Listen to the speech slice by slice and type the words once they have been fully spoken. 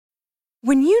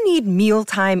When you need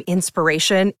mealtime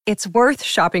inspiration, it's worth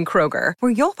shopping Kroger,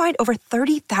 where you'll find over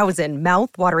 30,000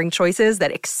 mouth-watering choices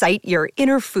that excite your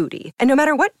inner foodie. And no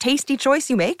matter what tasty choice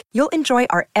you make, you'll enjoy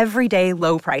our everyday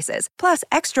low prices, plus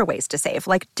extra ways to save,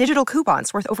 like digital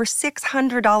coupons worth over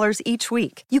 $600 each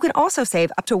week. You can also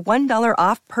save up to $1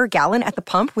 off per gallon at the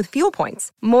pump with fuel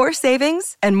points. More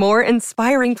savings and more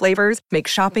inspiring flavors make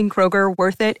shopping Kroger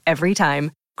worth it every time.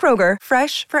 Kroger,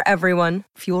 fresh for everyone.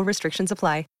 Fuel restrictions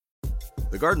apply.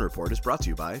 The Garden Report is brought to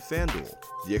you by FanDuel,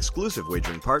 the exclusive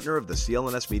wagering partner of the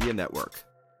CLNS Media Network.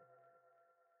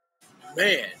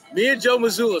 Man, me and Joe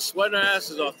Mazzulla sweating our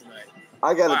asses off tonight.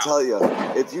 I gotta tell you,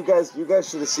 if you guys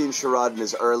should have seen Sherrod in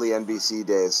his early NBC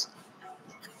days.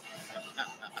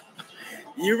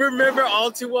 You remember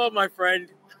all too well, my friend.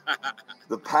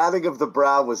 The padding of the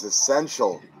brow was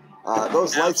essential.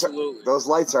 Those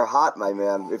lights are hot, my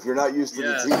man. If you're not used to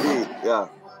the TV, yeah.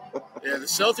 Yeah, the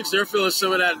Celtics, they're feeling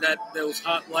some of those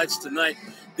hot lights tonight.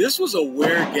 This was a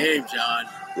weird game, John.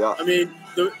 Yeah. I mean,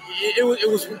 it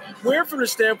was weird from the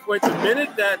standpoint, the minute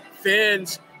that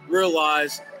fans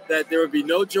realized that there would be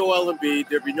no Joel Embiid,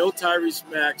 there'd be no Tyrese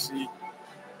Maxey,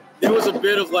 there was a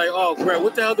bit of like, oh, crap,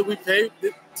 what the hell did we pay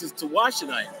to watch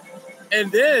tonight? And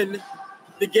then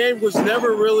the game was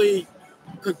never really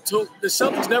 – the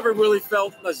Celtics never really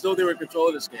felt as though they were in control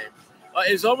of this game.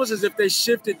 It's almost as if they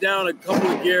shifted down a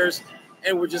couple of gears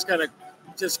and were just kind of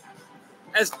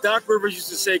as Doc Rivers used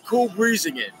to say, cool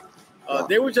breezing it.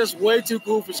 They were just way too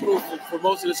cool for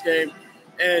most of this game.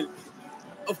 And,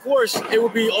 of course, it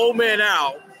would be old man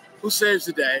Al who saves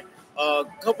the day. A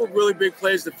couple of really big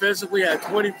plays defensively, had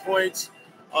 20 points.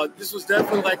 This was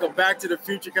definitely like a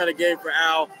back-to-the-future kind of game for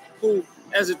Al, who,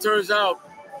 as it turns out,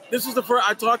 this was the first –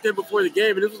 I talked to him before the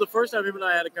game, and this was the first time him and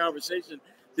I had a conversation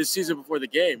this season before the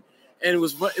game. And it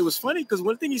was funny because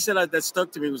one thing he said that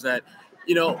stuck to me was that,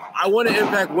 you know, I want to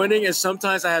impact winning, and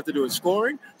sometimes I have to do it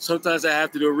scoring, sometimes I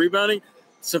have to do it rebounding,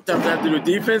 sometimes I have to do it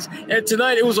defense. And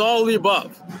tonight it was all of the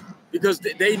above because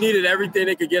they needed everything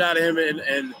they could get out of him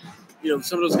and you know,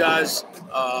 some of those guys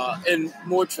in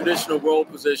more traditional role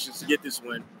positions to get this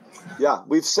win. Yeah,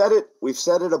 we've said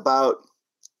it about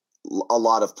a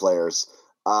lot of players.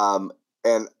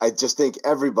 And I just think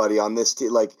everybody on this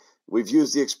team, like, we've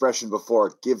used the expression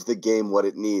before, give the game what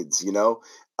it needs, you know,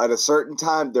 at a certain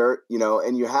time there, you know,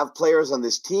 and you have players on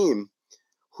this team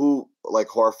who like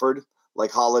Horford,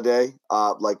 like Holiday,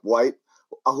 like White,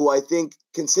 who I think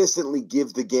consistently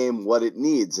give the game what it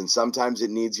needs. And sometimes it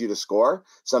needs you to score.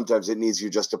 Sometimes it needs you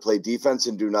just to play defense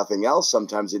and do nothing else.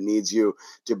 Sometimes it needs you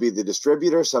to be the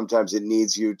distributor. Sometimes it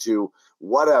needs you to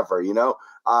whatever, you know,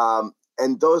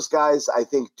 and those guys, I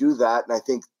think, do that, and I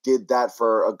think did that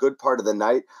for a good part of the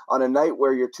night, on a night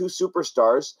where your two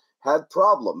superstars had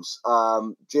problems.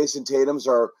 Jason Tatum's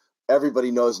everybody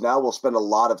knows now. We'll spend a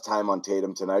lot of time on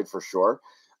Tatum tonight for sure.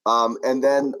 And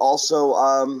then also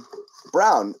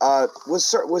Brown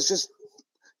was just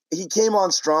 – he came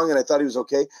on strong, and I thought he was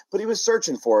okay, but he was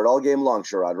searching for it all game long,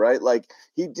 Sherrod, right? Like,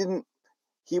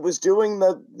 he was doing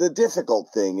the difficult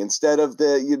thing instead of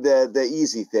the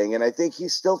easy thing. And I think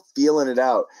he's still feeling it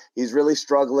out. He's really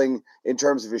struggling in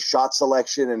terms of his shot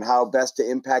selection and how best to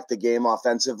impact the game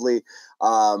offensively.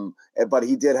 But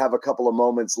he did have a couple of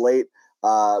moments late.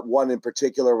 One in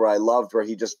particular where I loved, where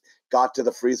he just got to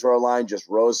the free throw line, just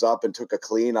rose up and took a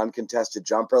clean, uncontested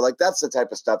jumper. Like, that's the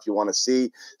type of stuff you want to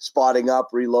see, spotting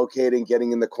up, relocating,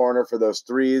 getting in the corner for those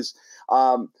threes.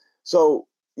 So,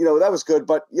 you know, that was good.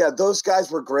 But, yeah, those guys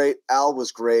were great. Al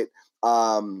was great,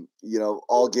 you know,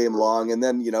 all game long. And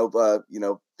then,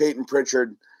 Peyton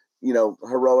Pritchard, you know,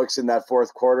 heroics in that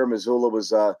fourth quarter. Mazzulla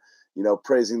was,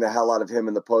 praising the hell out of him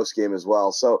in the post game as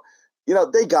well. So, you know,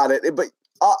 they got it. But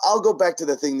I'll go back to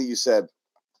the thing that you said.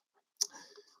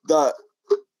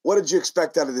 What did you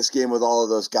expect out of this game with all of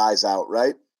those guys out,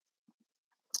 right?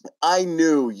 I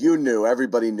knew, you knew,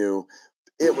 everybody knew.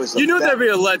 It was you knew there'd be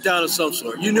a letdown of some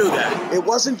sort. You knew that. It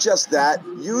wasn't just that.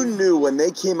 You knew when they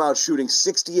came out shooting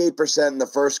 68% in the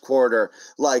first quarter,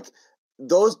 like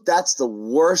that's the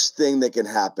worst thing that can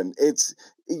happen. It's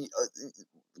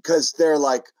because they're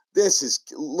like,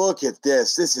 look at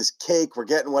this. This is cake. We're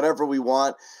getting whatever we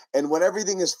want. And when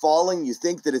everything is falling, you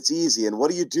think that it's easy. And what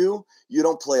do? You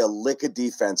don't play a lick of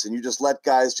defense, and you just let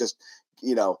guys just,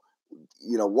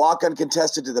 walk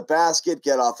uncontested to the basket,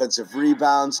 get offensive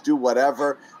rebounds, do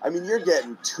whatever. I mean, you're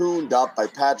getting tuned up by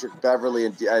Patrick Beverley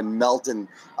and Melton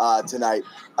tonight.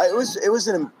 It was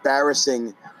an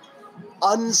embarrassing,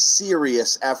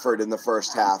 unserious effort in the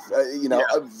first half.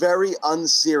 A very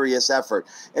unserious effort.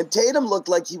 And Tatum looked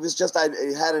like he was just had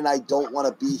an I don't want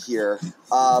to be here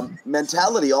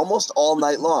mentality almost all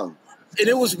night long. And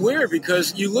it was weird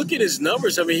because you look at his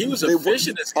numbers. I mean, he was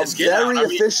efficient as get very out.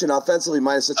 efficient offensively,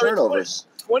 minus the turnovers.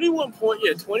 21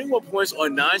 points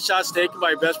on 9 shots taken by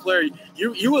your best player.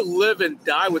 You would live and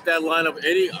die with that lineup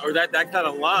that kind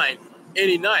of line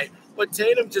any night. But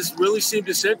Tatum just really seemed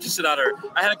disinterested out there.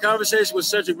 I had a conversation with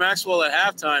Cedric Maxwell at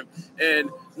halftime, and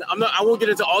I won't get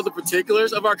into all the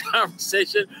particulars of our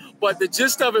conversation, but the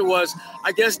gist of it was,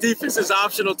 I guess defense is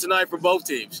optional tonight for both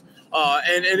teams.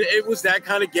 And it was that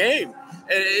kind of game.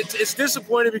 And it's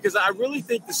disappointing because I really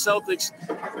think the Celtics,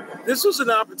 this was an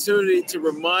opportunity to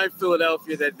remind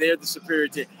Philadelphia that they're the superior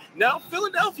team. Now,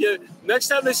 Philadelphia, next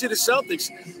time they see the Celtics,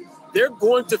 they're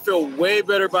going to feel way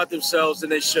better about themselves than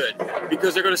they should,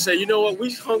 because they're going to say, you know what,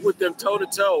 we hung with them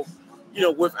toe-to-toe,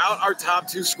 without our top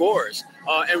 2 scorers.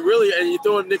 And you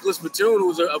throw in Nicholas Batum,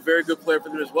 who's a very good player for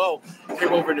them as well,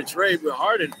 came over in the trade with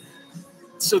Harden.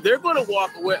 So they're going to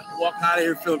walk out of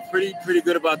here feeling pretty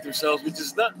good about themselves, which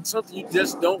is not something you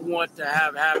just don't want to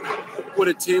have happen with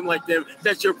a team like them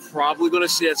that you're probably going to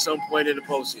see at some point in the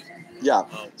postseason.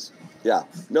 Yeah,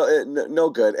 no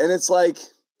good. And it's like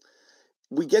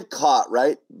we get caught,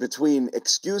 right, between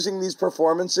excusing these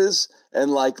performances and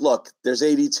like, look, there's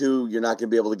 82, you're not going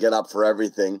to be able to get up for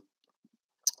everything,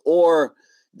 or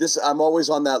this, I'm always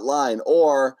on that line,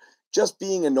 or just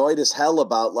being annoyed as hell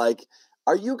about like,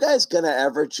 are you guys going to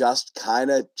ever just kind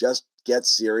of just get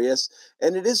serious?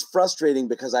 And it is frustrating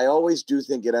because I always do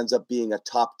think it ends up being a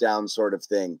top-down sort of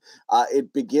thing.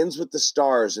 It begins with the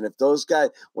stars. And if those guys,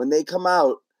 when they come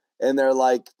out and they're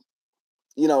like,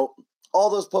 all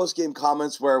those post-game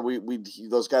comments where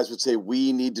those guys would say,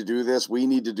 we need to do this, we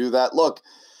need to do that. Look,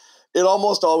 it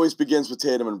almost always begins with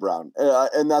Tatum and Brown.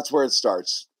 And that's where it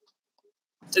starts.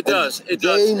 It does.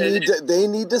 They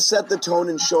need to set the tone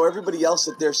and show everybody else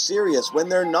that they're serious. When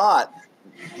they're not,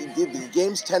 the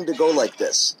games tend to go like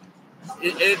this.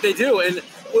 They do. And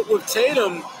with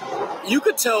Tatum, you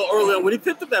could tell early on when he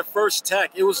picked up that first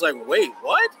tech, it was like, wait,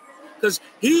 what? Because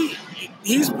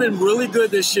he's been really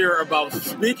good this year about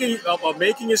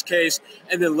making his case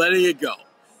and then letting it go.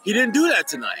 He didn't do that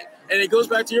tonight. And it goes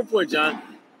back to your point, John.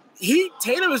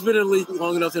 Tatum has been in the league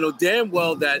long enough to know damn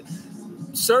well that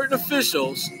certain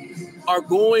officials are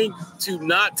going to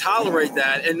not tolerate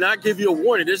that and not give you a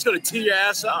warning. They're just going to tee your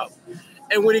ass up.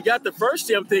 And when he got the first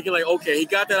tee, I'm thinking like, okay, he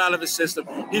got that out of his system.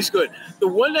 He's good. The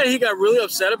one that he got really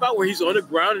upset about where he's on the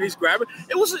ground and he's grabbing,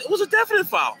 it was a definite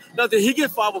foul. Now, did he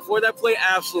get fouled before that play?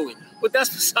 Absolutely. But that's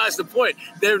besides the point.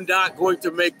 They're not going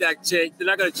to make that change. They're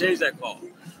not going to change that call.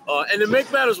 And to make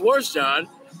matters worse, John,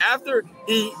 after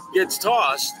he gets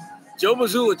tossed, Joe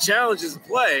Mazzulla challenges the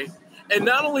play. And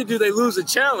not only do they lose a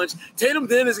challenge, Tatum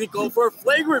then is going to go for a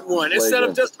flagrant one instead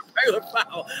of just a regular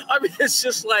foul. I mean, it's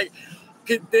just like,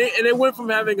 they went from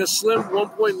having a slim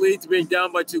 1-point lead to being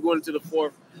down by 2 going into the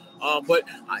fourth. But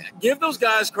I give those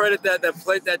guys credit that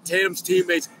played, that Tatum's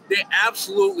teammates, they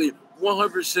absolutely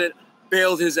 100%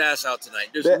 bailed his ass out tonight.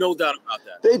 There's no doubt about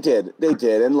that. They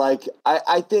did. And like,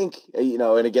 I think,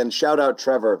 and again, shout out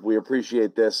Trevor. We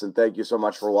appreciate this. And thank you so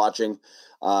much for watching.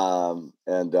 And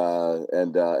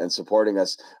supporting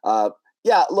us.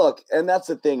 Yeah, look, and that's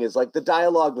the thing is like the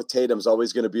dialogue with Tatum's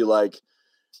always going to be like,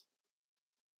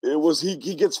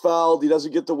 he gets fouled, he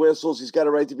doesn't get the whistles, he's got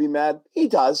a right to be mad. He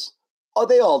does. Oh,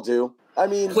 they all do. I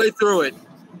mean, play through it.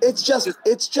 It's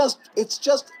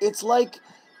like,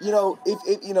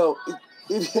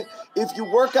 if you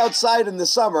work outside in the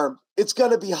summer, it's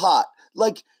going to be hot.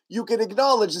 Like, you can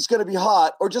acknowledge it's going to be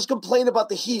hot or just complain about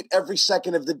the heat every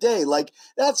second of the day. Like,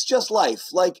 that's just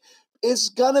life. Like, it's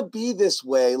going to be this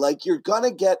way. Like, you're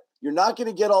not going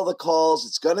to get all the calls.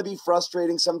 It's going to be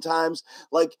frustrating sometimes.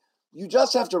 Like, you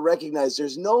just have to recognize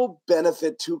there's no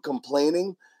benefit to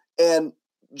complaining and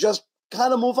just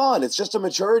kind of move on. It's just a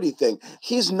maturity thing.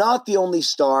 He's not the only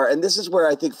star. And this is where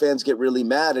I think fans get really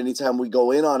mad anytime we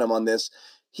go in on him on this.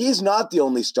 He's not the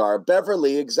only star.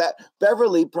 Beverly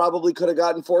probably could have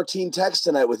gotten 14 texts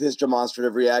tonight with his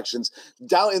demonstrative reactions.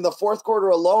 Down in the fourth quarter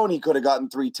alone, he could have gotten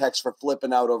 3 texts for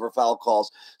flipping out over foul calls.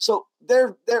 So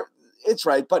it's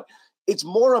right. But it's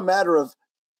more a matter of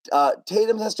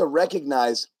Tatum has to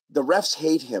recognize the refs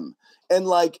hate him. And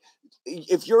like,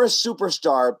 if you're a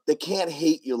superstar, they can't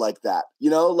hate you like that.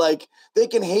 Like they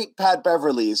can hate Pat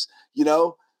Beverly's,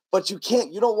 but you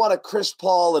don't want a Chris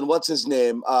Paul and what's his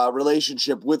name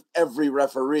relationship with every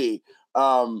referee.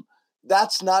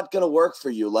 That's not going to work for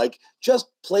you. Like, just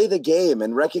play the game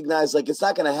and recognize like it's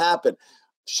not going to happen.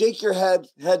 Shake your head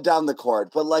down the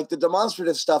court. But like the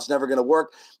demonstrative stuff's never going to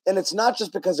work. And it's not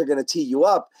just because they're going to tee you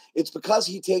up. It's because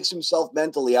he takes himself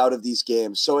mentally out of these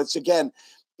games. So it's, again,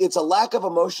 it's a lack of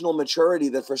emotional maturity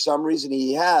that for some reason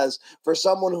he has. For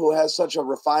someone who has such a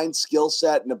refined skill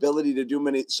set and ability to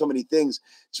do so many things,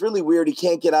 it's really weird. He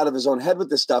can't get out of his own head with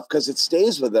this stuff because it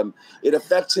stays with him. It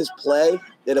affects his play.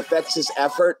 It affects his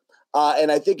effort.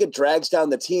 And I think it drags down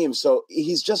the team. So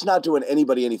he's just not doing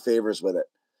anybody any favors with it.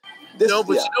 You know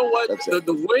what?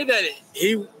 The way that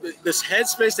this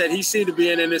headspace that he seemed to be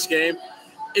in this game,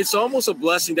 it's almost a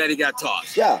blessing that he got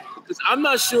tossed. Yeah. Because I'm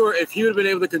not sure if he would have been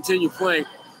able to continue playing,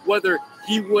 whether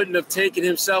he wouldn't have taken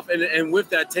himself and with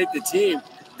that take the team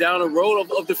down a road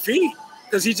of defeat.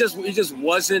 Because he just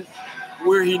wasn't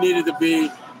where he needed to be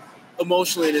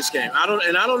emotionally in this game. I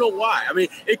don't know why. I mean,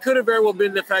 it could have very well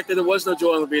been the fact that there was no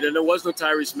Joel Embiid and there was no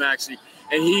Tyrese Maxey,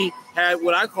 and he had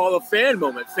what I call a fan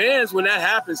moment. Fans, when that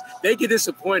happens, they get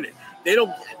disappointed.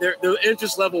 Their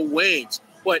interest level wanes.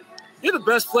 But you're the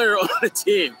best player on the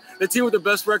team with the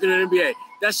best record in the NBA.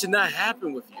 That should not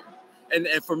happen with you. And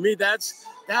for me, that's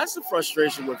the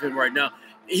frustration with him right now.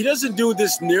 He doesn't do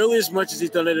this nearly as much as he's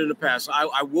done it in the past. So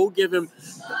I will give him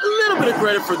a little bit of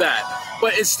credit for that.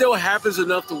 But it still happens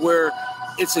enough to where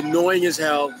it's annoying as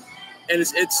hell. And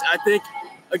it's I think,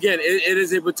 again, it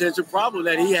is a potential problem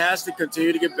that he has to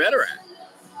continue to get better at.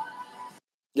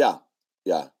 Yeah.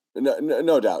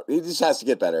 No doubt. He just has to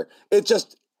get better. It's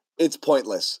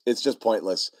pointless. It's just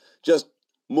pointless. Just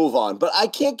move on. But I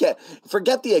can't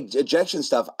forget the ejection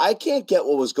stuff. I can't get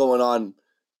what was going on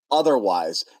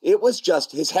otherwise. It was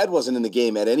just his head wasn't in the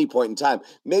game at any point in time.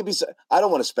 Maybe I don't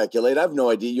want to speculate. I have no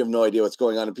idea. You have no idea what's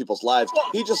going on in people's lives.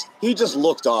 He just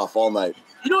looked off all night.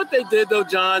 You know what they did though,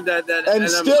 John? And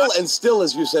still,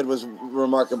 as you said, was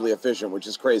remarkably efficient, which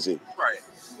is crazy. Right.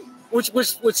 Which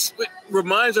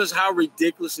reminds us how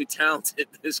ridiculously talented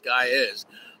this guy is.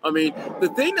 I mean, the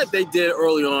thing that they did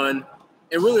early on,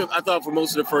 and really I thought for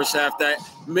most of the first half that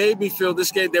made me feel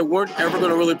this game they weren't ever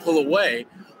going to really pull away,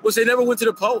 was they never went to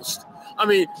the post. I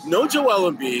mean, no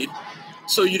Joel Embiid,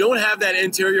 so you don't have that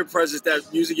interior presence that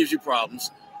usually gives you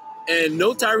problems, and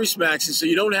no Tyrese Maxey, so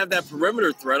you don't have that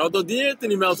perimeter threat. Although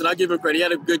D'Anthony Melton, I give him credit, he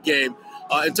had a good game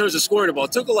in terms of scoring the ball.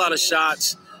 Took a lot of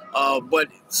shots, but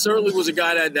certainly was a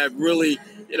guy that really,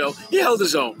 he held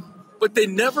his own. But they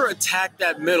never attacked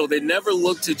that middle. They never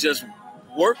looked to just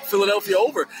work Philadelphia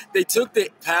over. They took the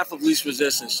path of least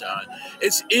resistance, Sean.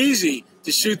 It's easy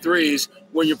to shoot threes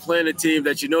when you're playing a team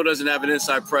that doesn't have an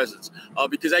inside presence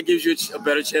because that gives you a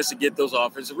better chance to get those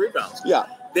offensive rebounds. Yeah.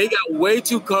 They got way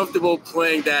too comfortable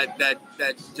playing that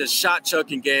just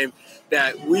shot-chucking game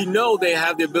that we know they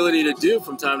have the ability to do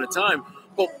from time to time.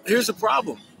 But here's the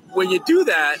problem. When you do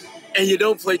that and you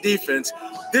don't play defense,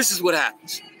 this is what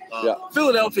happens.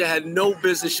 Philadelphia had no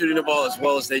business shooting the ball as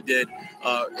well as they did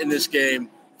in this game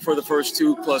for the first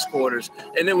 2+ quarters.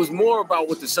 And it was more about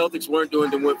what the Celtics weren't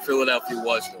doing than what Philadelphia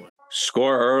was doing.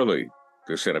 Score early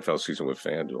this NFL season with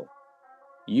FanDuel.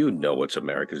 You know it's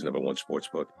America's #1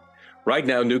 sportsbook. Right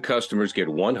now, new customers get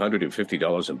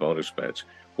 $150 in bonus bets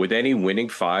with any winning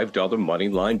 $5 money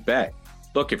line bet.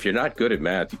 Look, if you're not good at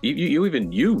math,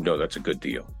 you know that's a good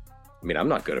deal. I mean, I'm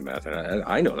not good at math, and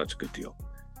I know that's a good deal.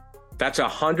 That's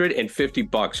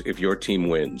 $150 if your team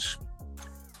wins.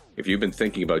 If you've been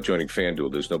thinking about joining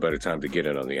FanDuel, there's no better time to get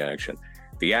in on the action.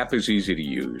 The app is easy to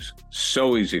use,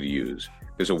 so easy to use.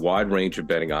 There's a wide range of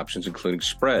betting options, including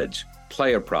spreads,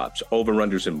 player props,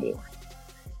 over-unders, and more.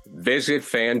 Visit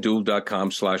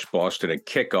FanDuel.com/Boston and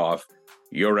kick off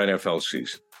your NFL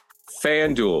season.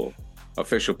 FanDuel,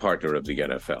 official partner of the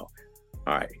NFL.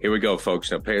 All right, here we go, folks.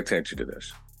 Now pay attention to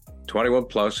this. 21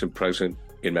 plus and present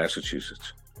in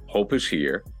Massachusetts. Hope is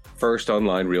here. First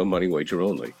online real money wager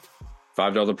only.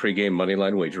 $5 pregame money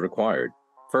line wager required.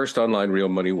 First online real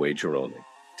money wager only.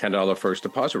 $10 first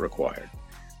deposit required.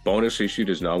 Bonus issued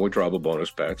as non-withdrawable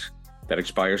bonus bets that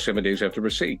expire 7 days after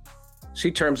receipt.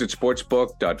 See terms at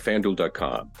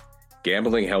sportsbook.fanduel.com.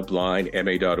 Gambling helpline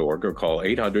ma.org or call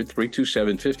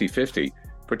 800-327-5050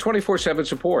 for 24/7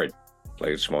 support.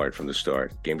 Play it smart from the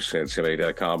start.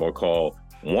 GameSenseMA.com or call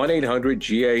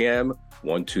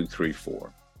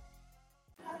 1-800-GAM-1234.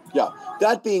 Yeah.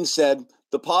 That being said,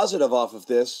 the positive off of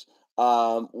this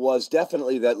was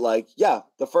definitely that,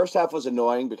 the first half was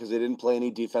annoying because they didn't play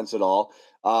any defense at all.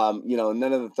 And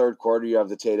then in the third quarter, you have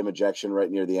the Tatum ejection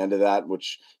right near the end of that,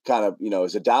 which kind of,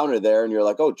 is a downer there. And you're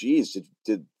like, oh, geez,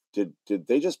 did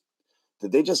they just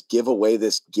give away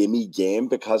this gimme game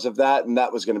because of that? And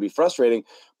that was going to be frustrating.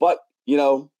 But,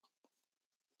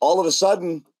 all of a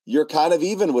sudden, you're kind of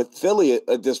even with Philly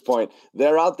at this point.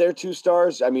 They're out there 2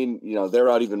 stars. I mean, they're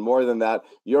out even more than that.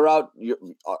 You're out,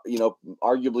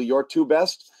 arguably your 2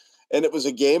 best. And it was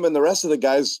a game, and the rest of the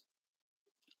guys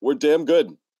were damn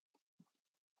good.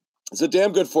 It's a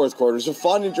damn good fourth quarter. It's a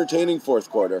fun, entertaining fourth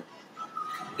quarter.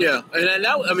 Yeah, and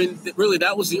really,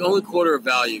 that was the only quarter of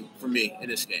value for me in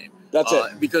this game. That's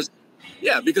it.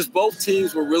 Because both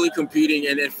teams were really competing,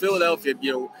 and in Philadelphia,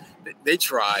 they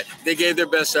tried. They gave their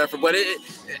best effort. But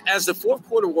as the fourth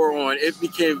quarter wore on, it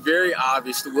became very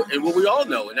obvious, and what we all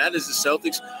know, and that is the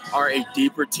Celtics are a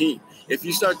deeper team. If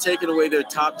you start taking away their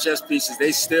top chess pieces,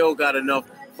 they still got enough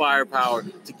firepower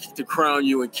to crown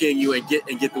you and king you and get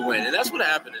the win. And that's what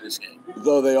happened in this game.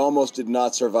 Though they almost did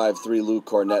not survive 3 Luke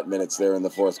Cornett minutes there in the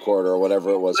fourth quarter or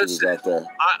whatever it was he was out there.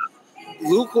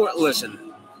 Luke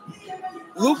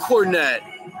Cornett,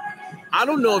 I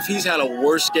don't know if he's had a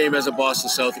worse game as a Boston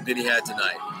Celtic than he had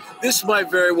tonight. This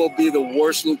might very well be the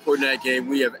worst Luke Cornett game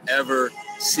we have ever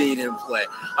seen him play.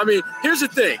 I mean, here's the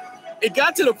thing. It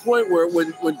got to the point where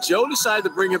when Joe decided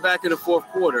to bring him back in the fourth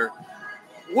quarter,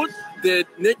 what did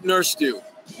Nick Nurse do?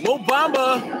 Mo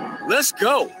Bamba, let's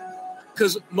go.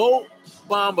 Because Mo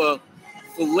Bamba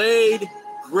filleted,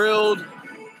 grilled,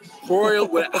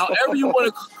 broiled, however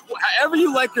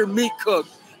you like your meat cooked.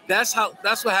 That's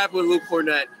what happened with Luke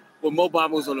Cornett when Mo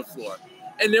Bamba was on the floor.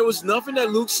 And there was nothing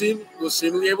that Luke was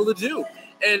seemingly able to do.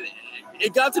 And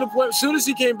it got to the point, as soon as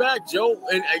he came back, Joe,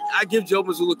 and I give Joe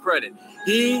Mazzulla credit,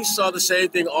 he saw the same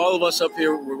thing all of us up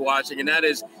here were watching, and that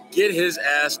is get his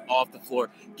ass off the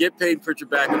floor, get Peyton Pritchard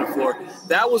back on the floor.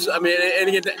 That was, and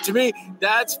again, to me,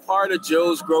 that's part of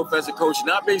Joe's growth as a coach,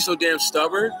 not being so damn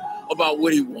stubborn about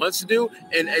what he wants to do,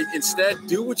 and instead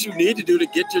do what you need to do to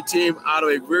get your team out of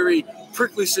a very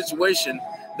prickly situation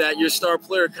that your star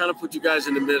player kind of put you guys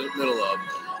in the middle of.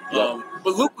 Yeah.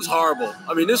 But Luke was horrible.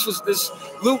 I mean,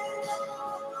 Luke.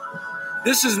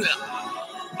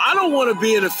 I don't want to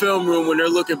be in a film room when they're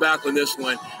looking back on this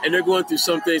one and they're going through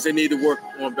some things they need to work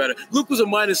on better. Luke was a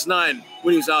 -9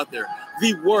 when he was out there,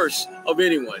 the worst of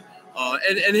anyone.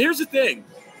 And here's the thing.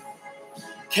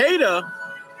 Keita,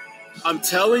 I'm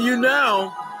telling you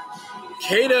now,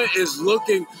 Keita is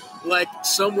looking like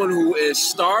someone who is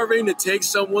starving to take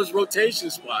someone's rotation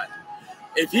spot.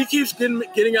 If he keeps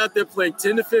getting out there playing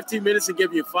 10 to 15 minutes and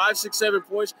giving you 5, 6, 7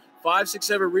 points, 5, 6,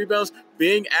 7 rebounds,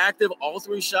 being active, all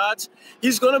 3 shots,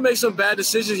 he's going to make some bad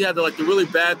decisions. He had the really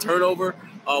bad turnover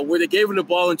where they gave him the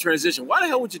ball in transition. Why the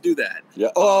hell would you do that? Yeah.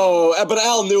 Oh, but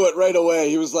Al knew it right away.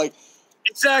 He was like,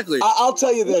 exactly. I'll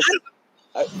tell you this.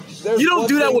 You don't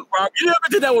do that with Rob. You never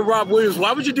did that with Rob Williams.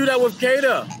 Why would you do that with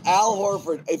Keita? Al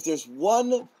Horford, if there's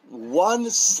one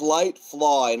slight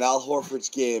flaw in Al Horford's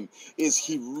game is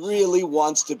he really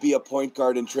wants to be a point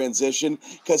guard in transition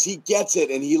because he gets it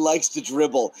and he likes to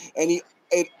dribble and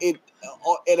it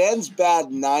ends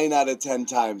bad 9 out of 10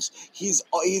 times. He's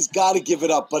got to give it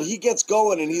up, but he gets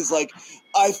going and he's like,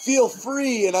 I feel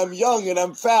free and I'm young and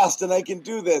I'm fast and I can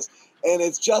do this. And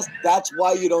it's just, that's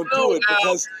why you don't do it,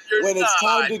 because when it's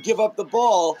time to give up the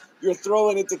ball, you're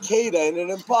throwing it to Keita in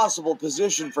an impossible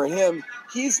position for him.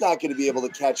 He's not going to be able to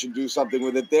catch and do something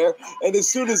with it there. And as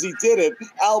soon as he did it,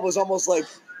 Al was almost like,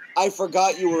 I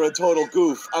forgot you were a total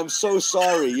goof. I'm so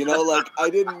sorry. I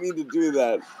didn't mean to do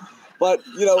that. But,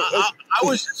 I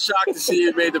was shocked to see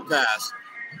he made the pass.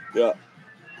 Yeah.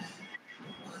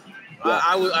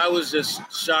 I was just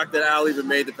shocked that Al even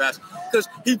made the pass because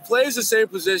he plays the same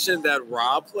position that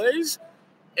Rob plays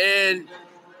and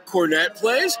Cornette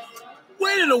plays.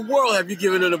 When in the world have you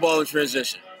given him the ball in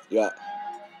transition? Yeah.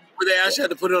 Where they actually had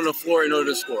to put it on the floor in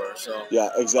order to score. So yeah,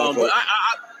 exactly. But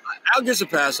Al gets a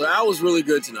pass. So Al was really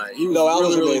good tonight. He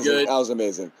was really good. Al was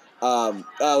amazing. That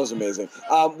was amazing.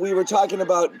 We were talking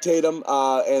about Tatum,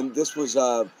 and this was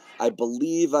I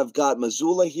believe I've got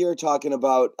Mazzulla here talking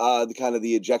about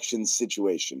the ejection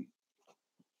situation.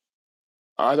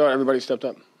 I thought everybody stepped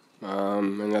up,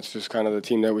 and that's just kind of the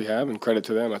team that we have, and credit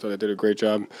to them. I thought they did a great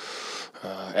job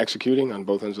executing on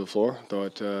both ends of the floor. I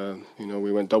thought,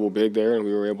 we went double big there, and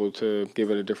we were able to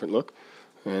give it a different look.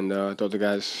 And I thought the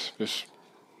guys just,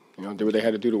 did what they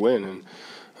had to do to win.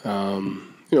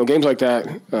 And, games like that,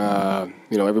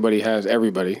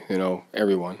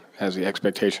 everyone has the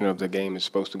expectation of the game is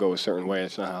supposed to go a certain way.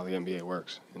 It's not how the NBA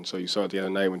works. And so you saw it the other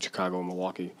night when Chicago and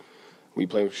Milwaukee, we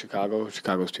played with Chicago.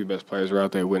 Chicago's 2 best players were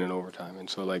out there winning overtime. And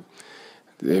so,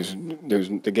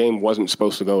 the game wasn't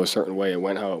supposed to go a certain way. It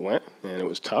went how it went, and it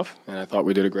was tough. And I thought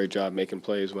we did a great job making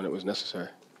plays when it was necessary.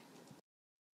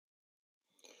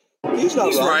 He's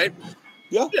right.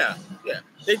 Yeah.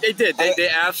 They did. They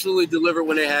absolutely delivered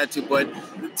when they had to. But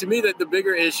to me, the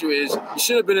bigger issue is you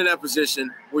should have been in that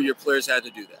position where your players had to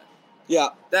do that. Yeah.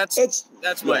 That's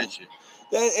my issue.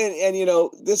 And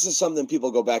this is something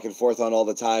people go back and forth on all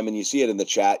the time, and you see it in the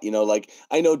chat.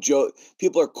 I know Joe,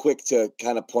 people are quick to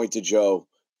kind of point to Joe,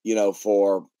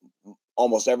 for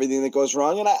almost everything that goes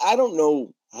wrong. And I don't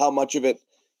know how much of it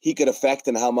he could affect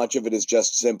and how much of it is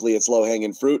just simply it's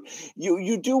low-hanging fruit.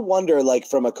 You do wonder, like,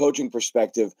 from a coaching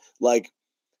perspective, like,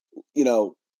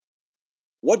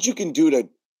 what you can do to,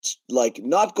 like,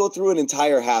 not go through an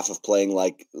entire half of playing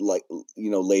like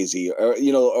lazy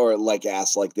or like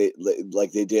ass like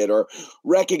they did, or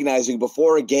recognizing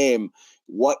before a game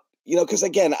what because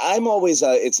again, I'm always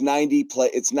it's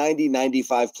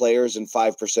 95 players and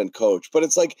 5% coach, but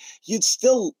it's like you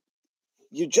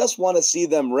just want to see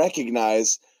them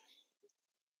recognize,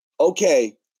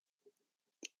 okay,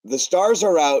 the stars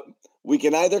are out. We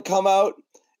can either come out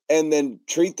and then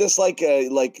treat this like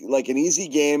an easy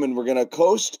game and we're going to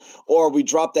coast, or we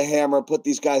drop the hammer, put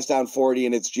these guys down 40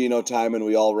 and it's Geno time and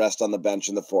we all rest on the bench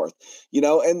in the fourth.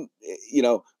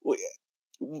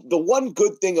 The one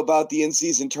good thing about the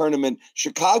in-season tournament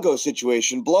Chicago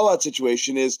situation, blowout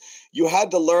situation, is you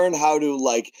had to learn how to,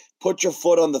 like, put your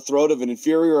foot on the throat of an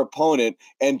inferior opponent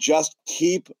and just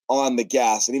keep on the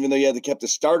gas. And even though you had to keep the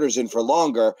starters in for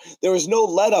longer, there was no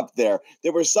let up there.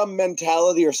 There was some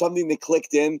mentality or something that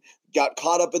clicked in, got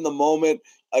caught up in the moment,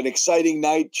 an exciting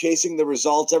night, chasing the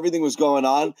results. Everything was going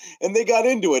on, and they got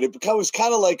into it. It was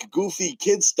kind of like goofy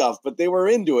kid stuff, but they were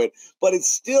into it. But it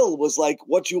still was like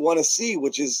what you want to see,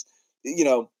 which is,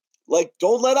 like,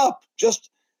 don't let up. Just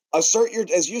assert your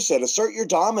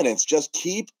dominance. Just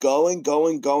keep going.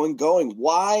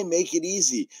 Why make it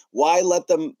easy? Why let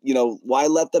them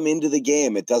into the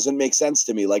game? It doesn't make sense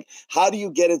to me. Like, how do you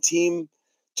get a team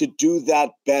to do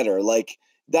that better? Like,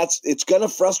 it's going to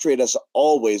frustrate us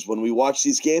always when we watch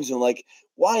these games and, like,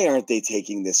 why aren't they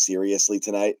taking this seriously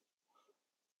tonight?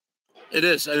 It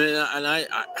is. I mean, and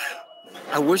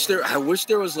I wish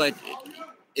there was, like,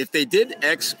 if they did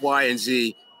X, Y, and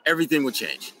Z, everything would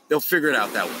change. They'll figure it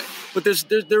out that way. But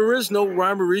there is no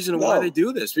rhyme or reason why they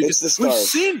do this, because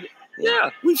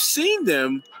we've seen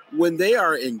them when they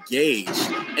are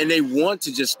engaged and they want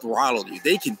to just throttle you.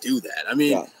 They can do that. I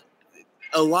mean,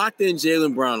 a locked-in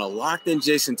Jaylen Brown, a locked-in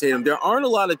Jason Tatum. There aren't a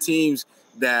lot of teams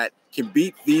that can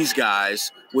beat these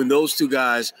guys when those two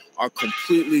guys are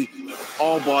completely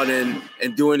all bought in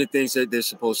and doing the things that they're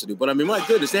supposed to do. But, I mean, my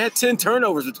goodness, they had 10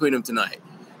 turnovers between them tonight,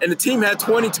 and the team had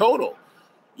 20 total.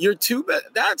 You're too bad.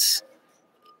 That's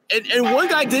 – and one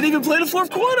guy didn't even play the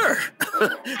fourth quarter.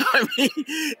 I mean,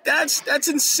 that's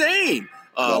insane.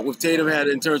 With Tatum had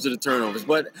in terms of the turnovers.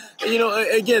 But,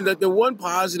 again, the one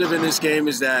positive in this game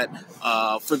is that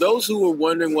for those who were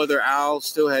wondering whether Al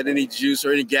still had any juice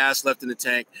or any gas left in the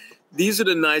tank, these are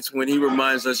the nights when he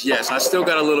reminds us, yes, I still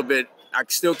got a little bit. I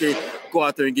still can go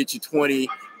out there and get you 20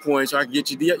 points, or I can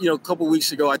get you, a couple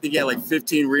weeks ago, I think he had like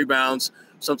 15 rebounds,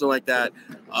 something like that.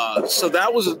 So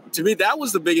that was, to me, that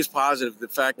was the biggest positive, the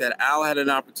fact that Al had an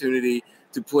opportunity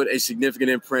to put a significant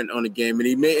imprint on the game, and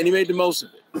he made the most of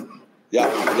it.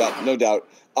 Yeah, no doubt.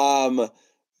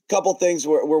 Couple things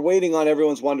we're waiting on.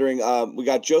 Everyone's wondering. We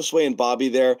got Josue and Bobby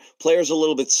there. Players a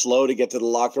little bit slow to get to the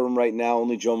locker room right now.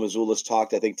 Only Joe Mazzulla's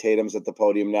talked. I think Tatum's at the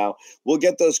podium now. We'll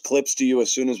get those clips to you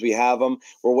as soon as we have them.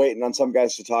 We're waiting on some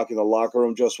guys to talk in the locker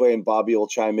room. Josue and Bobby will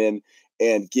chime in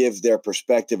and give their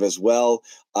perspective as well.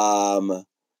 Jimmy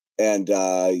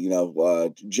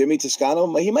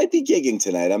Toscano, he might be gigging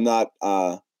tonight. I'm not.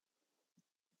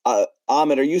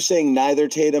 Ahmed, are you saying neither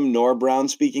Tatum nor Brown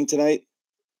speaking tonight?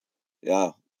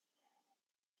 Yeah.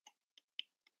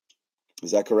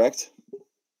 Is that correct?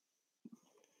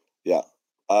 Yeah.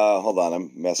 Hold on. I'm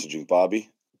messaging Bobby.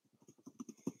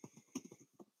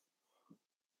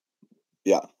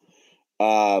 Yeah.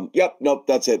 Yep. Nope.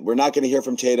 That's it. We're not going to hear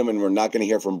from Tatum and we're not going to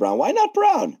hear from Brown. Why not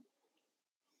Brown?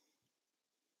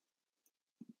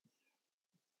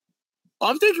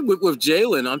 I'm thinking with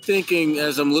Jaylen, I'm thinking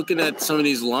as I'm looking at some of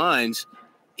these lines,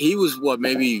 he was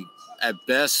maybe at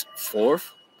best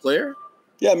fourth player?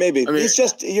 Yeah, maybe. I mean,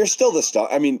 you're still the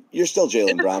star. I mean, you're still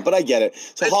Jaylen Brown, but I get it.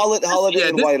 So Holiday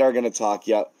and White are going to talk.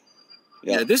 Yeah,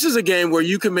 this is a game where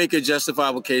you can make a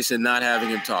justifiable case in not having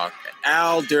him talk.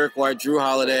 Al, Derek White, Drew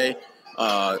Holiday,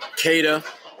 Kata,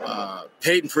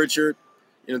 Peyton Pritchard.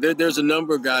 There's a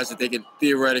number of guys that they could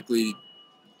theoretically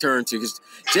turn to, because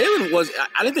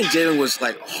I didn't think Jaylen was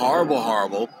like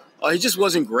horrible. He just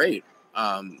wasn't great.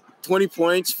 20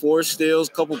 points, 4 steals,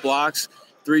 couple blocks,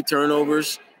 3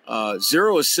 turnovers,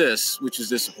 0 assists, which was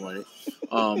disappointing.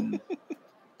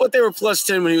 But they were plus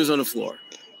 10 when he was on the floor.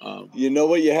 You know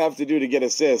what you have to do to get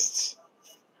assists?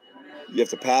 You have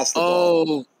to pass the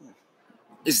ball.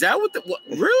 Is that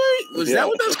really? Was that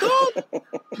what that's called?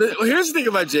 Well, here's the thing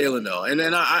about Jaylen, though, and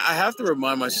I have to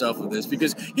remind myself of this,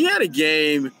 because he had a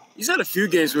game. He's had a few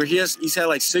games where he's had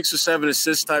like 6 or 7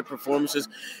 assist type performances.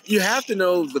 You have to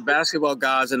know the basketball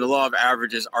gods and the law of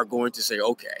averages are going to say,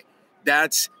 okay,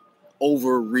 that's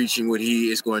overreaching what he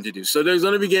is going to do. So there's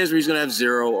going to be games where he's going to have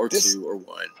 0 or 2 or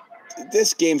 1.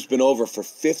 This game's been over for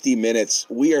 50 minutes.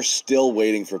 We are still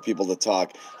waiting for people to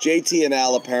talk. JT and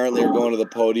Al apparently are going to the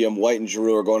podium. White and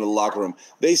Giroux are going to the locker room.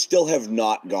 They still have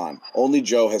not gone. Only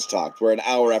Joe has talked. We're an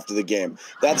hour after the game.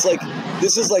 This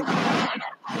is like.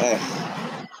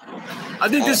 I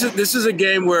think this is a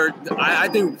game where I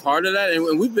think part of that,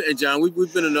 and we've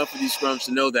been enough of these scrums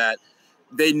to know that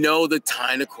they know the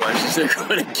kind of questions they're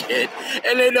going to get,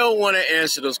 and they don't want to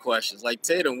answer those questions. Like,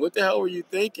 Tatum, what the hell were you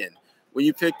thinking when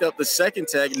you picked up the second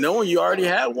tag, knowing you already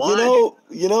had one?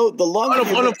 You know, the longer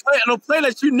on a play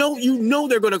that you know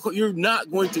they're going to, you're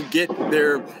not going to get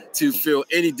there to feel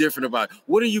any different about it.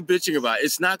 What are you bitching about?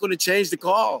 It's not going to change the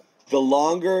call. The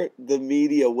longer the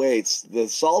media waits, the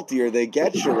saltier they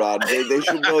get, Sherrod. They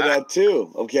should know that too,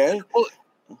 okay? Well,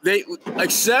 they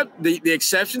accept the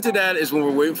exception to that is when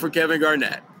we're waiting for Kevin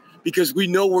Garnett, because we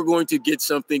know we're going to get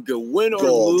something good, win or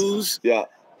lose. Yeah.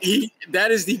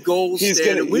 That is the gold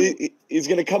standard. He's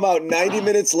going to come out 90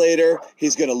 minutes later.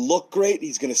 He's going to look great.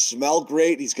 He's going to smell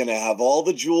great. He's going to have all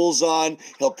the jewels on.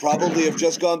 He'll probably have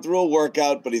just gone through a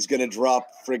workout, but he's going to drop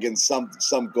friggin'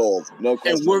 some gold. No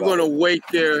question. And we're going to wait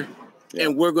there,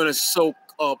 and we're going to soak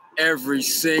up every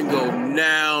single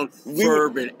noun,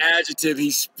 verb, and adjective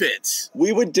he spits.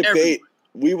 We would debate.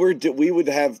 We would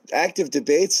have active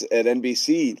debates at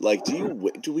NBC. Like,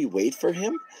 do we wait for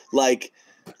him? Like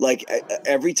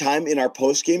every time in our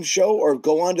post-game show, or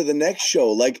go on to the next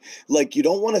show? Like you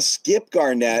don't want to skip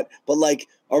Garnett, but like,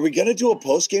 are we going to do a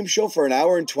post-game show for an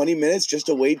hour and 20 minutes just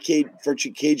to wait for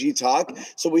KG talk?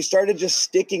 So we started just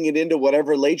sticking it into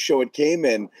whatever late show it came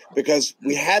in, because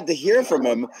we had to hear from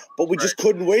him, but we just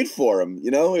couldn't wait for him.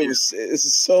 You know, it's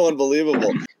so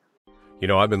unbelievable. You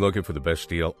know, I've been looking for the best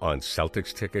deal on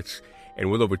Celtics tickets, and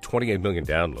with over 28 million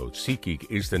downloads, SeatGeek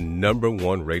is the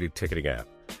 #1 rated ticketing app.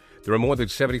 There are more than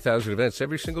 70,000 events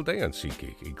every single day on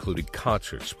SeatGeek, including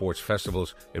concerts, sports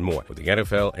festivals, and more. With the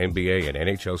NFL, NBA, and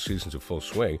NHL seasons in full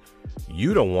swing,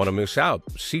 you don't want to miss out.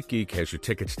 SeatGeek has your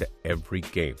tickets to every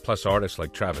game. Plus, artists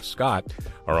like Travis Scott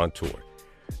are on tour.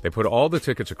 They put all the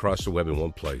tickets across the web in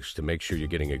one place to make sure you're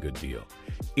getting a good deal.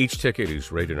 Each ticket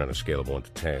is rated on a scale of 1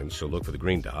 to 10, so look for the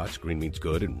green dots. Green means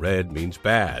good and red means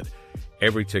bad.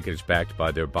 Every ticket is backed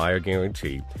by their buyer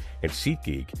guarantee, and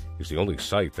SeatGeek is the only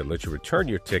site that lets you return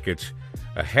your tickets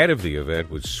ahead of the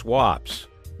event with swaps.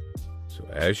 So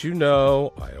as you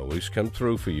know, I always come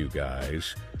through for you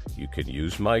guys. You can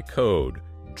use my code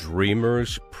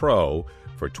DREAMERSPRO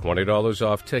for $20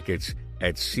 off tickets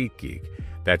at SeatGeek.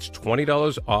 That's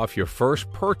 $20 off your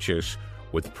first purchase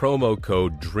with promo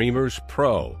code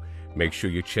DREAMERSPRO. Make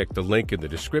sure you check the link in the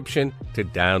description to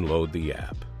download the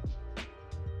app.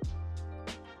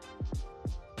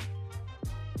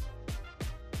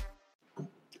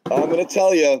 I'm going to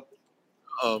tell you,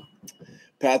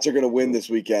 Pats are going to win this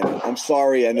weekend. I'm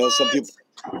sorry. I know some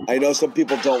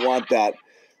people don't want that.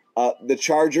 The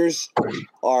Chargers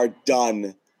are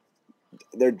done.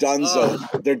 They're done.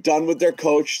 They're done with their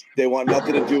coach. They want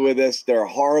nothing to do with this. They're a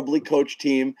horribly coached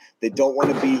team. They don't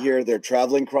want to be here. They're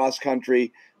traveling cross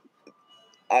country.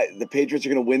 The Patriots are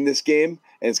going to win this game,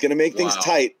 and it's going to make things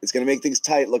tight. It's going to make things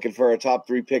tight looking for a top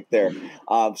 3 pick there.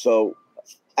 So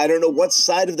I don't know what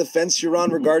side of the fence you're on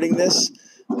regarding this.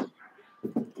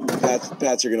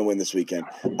 Pats are going to win this weekend.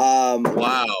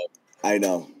 Wow. I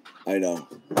know.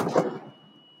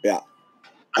 Yeah.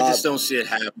 I just don't see it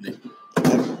happening.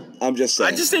 I'm just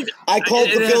saying. I just think I called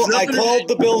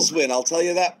the Bills win. I'll tell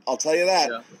you that.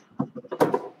 Yeah.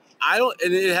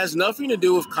 And it has nothing to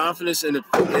do with confidence in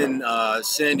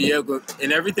San Diego,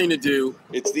 and everything to do.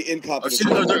 It's the incompetence.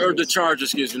 Or the Chargers,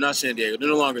 excuse me, not San Diego. They're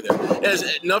no longer there. It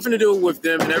has nothing to do with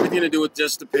them, and everything to do with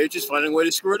just the Patriots finding a way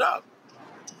to screw it up.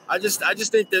 I just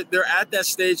think that they're at that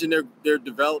stage in their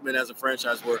development as a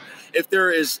franchise where if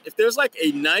there's like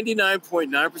a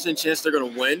 99.9% chance they're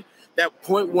going to win, that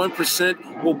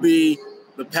 0.1% will be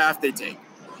the path they take.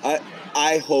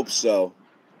 I hope so.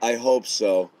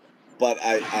 But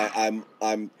I'm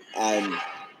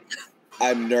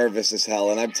nervous as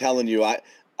hell, and I'm telling you, I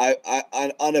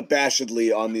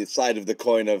unabashedly on the side of the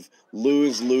coin of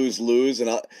lose,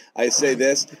 and I say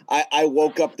this: I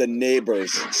woke up the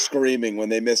neighbors screaming when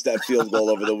they missed that field goal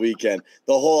over the weekend.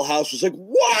 The whole house was like,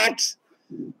 "What?"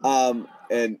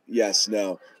 And yes,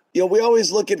 no, we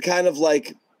always look at kind of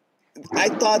like, I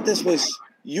thought this was.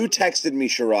 You texted me,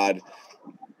 Sherrod.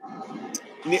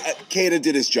 Keita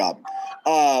did his job.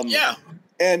 Yeah.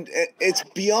 And it's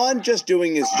beyond just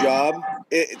doing his job.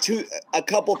 A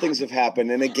couple things have happened.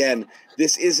 And again,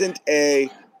 this isn't I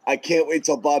can't wait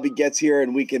till Bobby gets here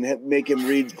and we can make him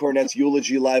read Cornette's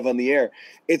eulogy live on the air.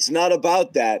 It's not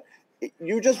about that.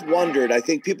 you just wondered. I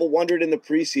think people wondered in the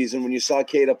preseason when you saw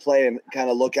Keita play and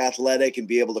kind of look athletic and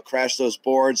be able to crash those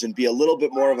boards and be a little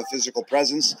bit more of a physical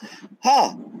presence.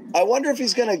 I wonder if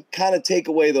he's going to kind of take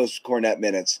away those Cornet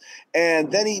minutes.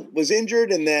 And then he was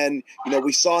injured, and then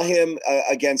we saw him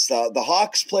against the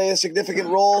Hawks play a significant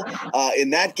role in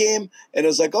that game. And it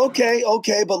was like, okay,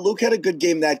 but Luke had a good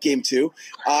game that game too.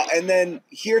 And then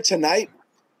here tonight,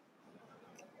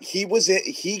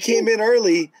 he came in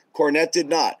early. Cornet did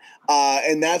not.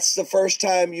 And that's the first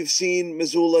time you've seen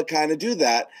Mazzulla kind of do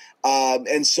that.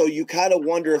 And so you kind of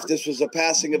wonder if this was a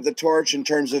passing of the torch in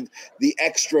terms of the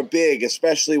extra big,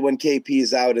 especially when KP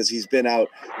is out as he's been out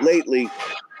lately.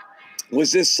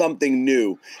 Was this something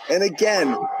new? And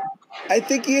again, I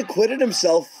think he acquitted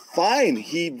himself fine.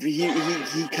 He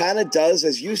kind of does,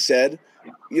 as you said,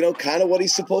 kind of what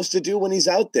he's supposed to do when he's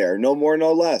out there. No more,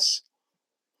 no less.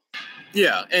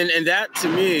 Yeah, and that to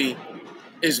me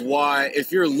is why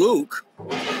if you're Luke,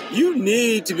 you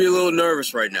need to be a little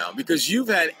nervous right now because you've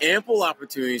had ample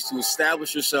opportunities to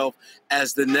establish yourself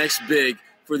as the next big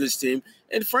for this team.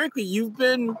 And frankly, you've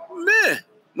been meh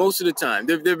most of the time.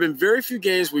 There have been very few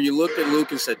games where you looked at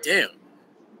Luke and said, damn,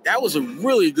 that was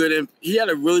he had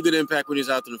a really good impact when he was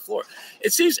out on the floor.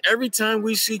 It seems every time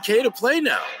we see Keita play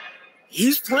now,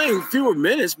 he's playing fewer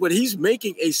minutes, but he's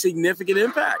making a significant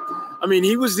impact. I mean,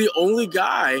 he was the only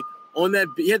guy on that.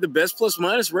 He had the best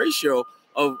plus-minus ratio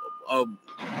of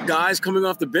guys coming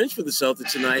off the bench for the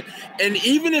Celtics tonight. And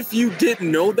even if you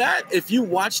didn't know that, if you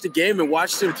watched the game and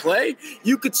watched him play,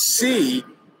 you could see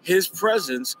his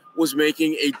presence was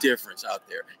making a difference out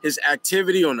there. His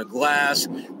activity on the glass,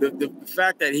 the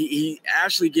fact that he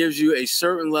actually gives you a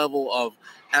certain level of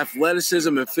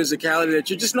athleticism and physicality that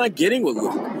you're just not getting with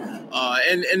Luke.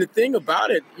 And the thing about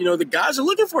it, the guys are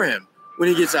looking for him when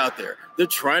he gets out there. They're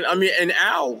trying. And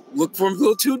Al looked for him a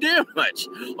little too damn much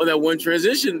on that one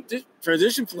transition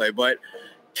play. But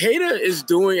Keita is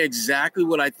doing exactly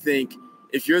what I think.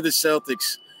 If you're the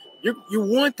Celtics, you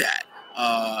want that.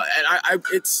 And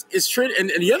it's trend. And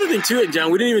the other thing too,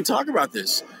 John, we didn't even talk about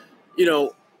this.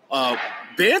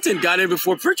 Banton got in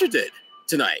before Pritchard did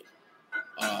tonight.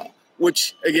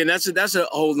 Which, again, that's a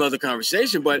whole nother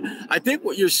conversation. But I think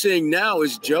what you're seeing now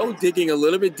is Joe digging a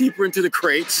little bit deeper into the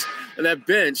crates and that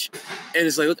bench. And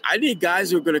it's like, look, I need guys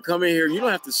who are going to come in here. You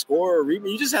don't have to score or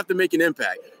rebound. You just have to make an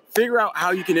impact. Figure out how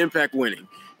you can impact winning.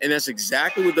 And that's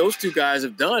exactly what those two guys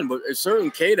have done. But certainly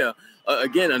Keita,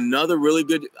 again, another really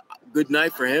good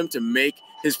night for him to make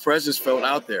his presence felt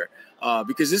out there.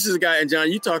 Because this is a guy, and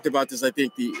John, you talked about this, I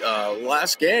think, the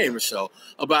last game or so,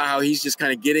 about how he's just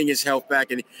kind of getting his health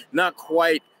back and not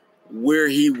quite where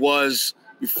he was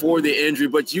before the injury,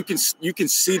 but you can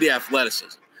see the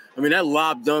athleticism. I mean, that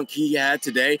lob dunk he had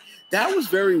today, that was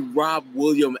very Rob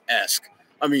Williams-esque.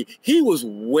 I mean, he was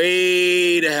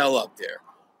way the hell up there.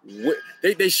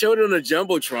 They showed it on the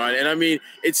Jumbotron, and I mean,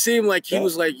 it seemed like he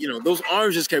was like, those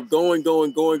arms just kept going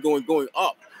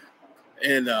up.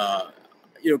 And,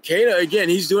 Keita, again,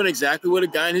 he's doing exactly what a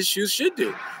guy in his shoes should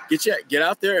do. Get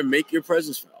out there and make your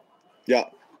presence felt. Yeah,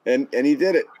 and he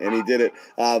did it.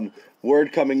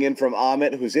 Word coming in from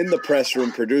Amit, who's in the press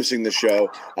room producing the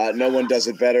show. No one does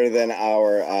it better than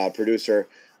our producer,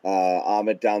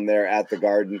 Amit, down there at the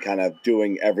Garden, kind of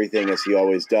doing everything as he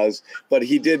always does. But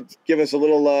he did give us a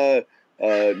little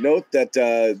note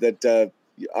that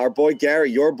our boy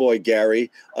Gary, your boy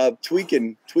Gary,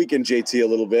 tweaking JT a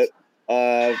little bit.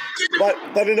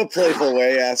 But in a playful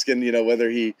way, asking, whether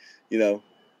he,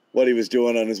 what he was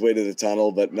doing on his way to the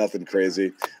tunnel, but nothing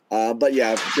crazy. But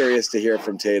yeah, I'm curious to hear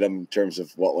from Tatum in terms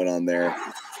of what went on there.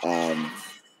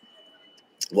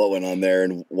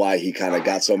 And why he kind of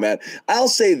got so mad. I'll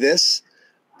say this.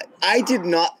 I did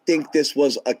not think this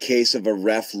was a case of a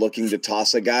ref looking to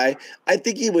toss a guy. I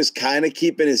think he was kind of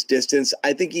keeping his distance.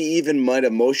 I think he even might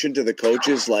have motioned to the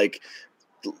coaches, like,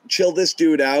 chill this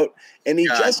dude out, and he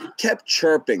just kept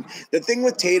chirping. The thing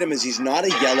with Tatum is he's not a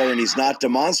yeller and he's not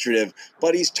demonstrative,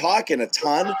 but he's talking a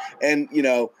ton, and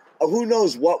who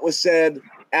knows what was said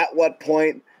at what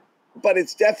point, but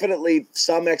it's definitely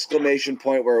some exclamation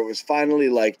point where it was finally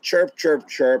like chirp, chirp,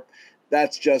 chirp,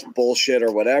 that's just bullshit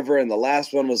or whatever, and the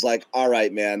last one was like, all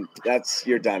right, man,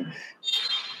 you're done.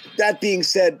 That being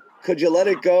said, could you let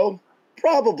it go?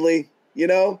 Probably,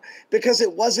 because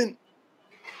it wasn't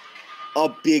a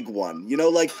big one,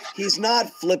 like he's not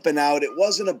flipping out. It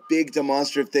wasn't a big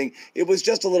demonstrative thing. It was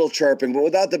just a little chirping, but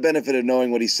without the benefit of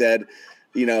knowing what he said,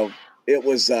 it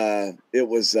was I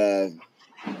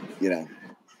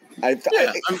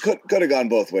could have gone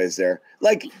both ways there.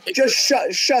 Like, just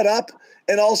shut up.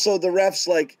 And also the refs,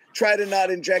 like, try to not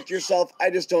inject yourself. I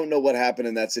just don't know what happened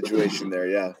in that situation there.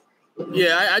 Yeah.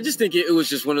 Yeah, I just think it was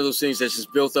just one of those things that's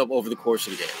just built up over the course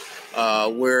of the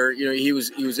game, where he was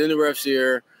in the ref's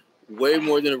ear way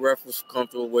more than the ref was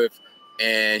comfortable with,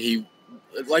 and he,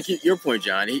 like your point,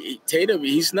 John, Tatum,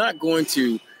 he's not going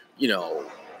to,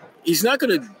 he's not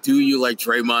going to do you like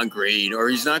Draymond Green, or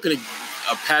he's not going to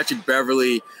Patrick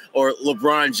Beverly or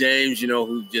LeBron James,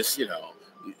 who just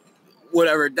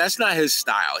whatever. That's not his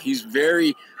style. He's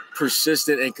very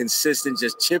persistent and consistent,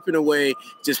 just chipping away,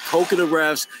 just poking the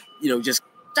refs, just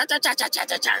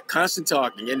constant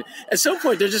talking. And at some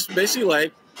point, they're just basically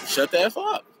like, shut the F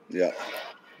up. Yeah.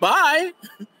 Bye.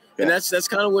 Yeah. And that's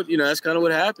kind of what, that's kind of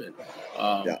what happened.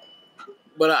 Yeah.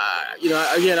 But,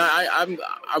 again, I'm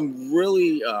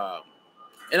really,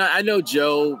 and I know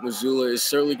Joe Mazzulla is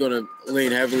certainly going to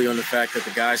lean heavily on the fact that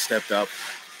the guy stepped up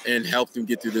and helped him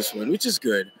get through this one, which is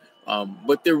good.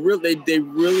 But they really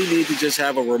need to just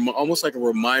have almost like a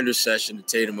reminder session to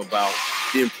Tatum about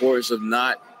the importance of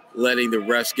not letting the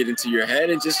refs get into your head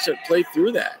and just to play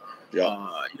through that. Yeah.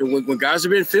 When guys are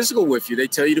being physical with you, they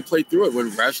tell you to play through it. When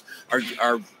refs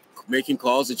are making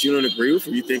calls that you don't agree with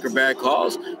or you think are bad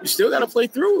calls, you still got to play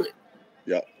through it.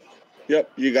 Yeah.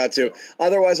 Yep, you got to.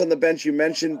 Otherwise, on the bench, you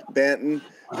mentioned Banton.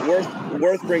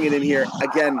 Worth bringing in here.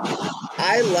 Again,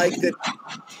 I like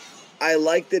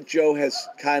that Joe has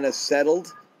kind of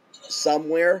settled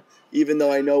somewhere, even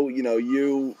though I know,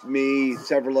 you, me,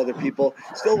 several other people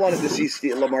still wanted to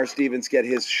see Lamar Stevens get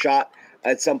his shot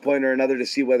at some point or another to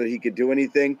see whether he could do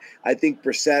anything. I think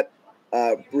Brissett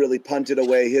really punted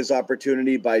away his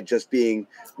opportunity by just being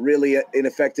really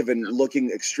ineffective and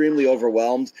looking extremely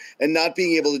overwhelmed and not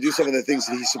being able to do some of the things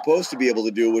that he's supposed to be able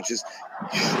to do, which is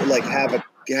like have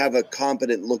a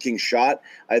competent looking shot.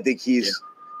 I think he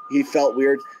felt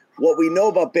weird. What we know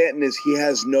about Banton is he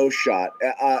has no shot,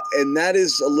 and that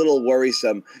is a little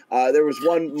worrisome. There was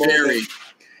one moment.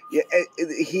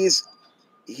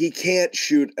 He can't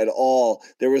shoot at all.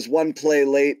 There was one play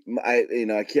late. I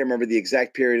can't remember the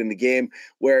exact period in the game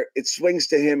where it swings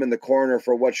to him in the corner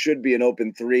for what should be an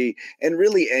open three. And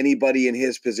really anybody in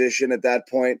his position at that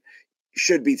point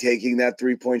should be taking that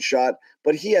 3-point shot,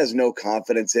 but he has no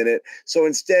confidence in it. So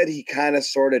instead he kind of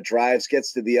sort of drives,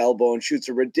 gets to the elbow and shoots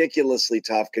a ridiculously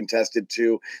tough contested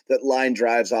two that line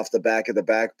drives off the back of the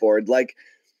backboard. Like,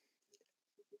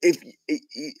 if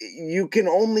you can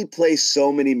only play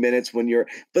so many minutes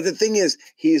but the thing is,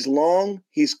 he's long,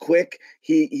 he's quick,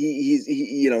 he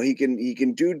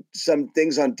can do some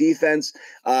things on defense.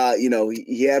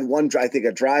 He had one, I think,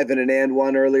 a drive and an and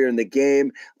one earlier in the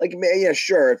game. Like, yeah,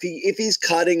 sure. If he's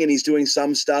cutting and he's doing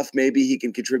some stuff, maybe he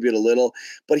can contribute a little,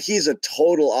 but he's a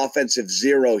total offensive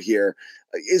zero here.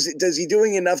 Does he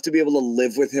doing enough to be able to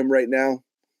live with him right now?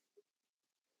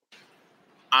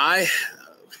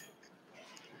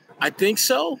 I think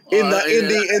so. By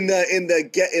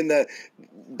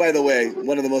the way,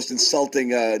 one of the most insulting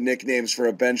nicknames for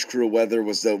a bench crew, whether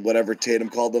was the whatever Tatum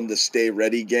called them, the Stay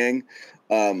Ready Gang,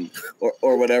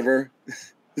 or whatever.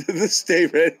 The Stay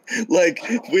Ready, like,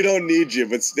 we don't need you,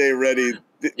 but stay ready.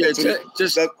 Yeah,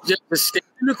 just stay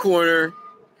in the corner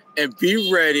and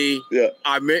be ready. Yeah,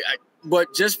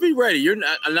 but just be ready. You're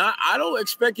not. I don't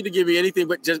expect you to give me anything,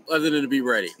 but just other than to be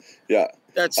ready. Yeah,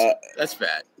 that's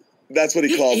bad. That's what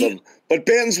he called them. But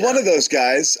Banton's one of those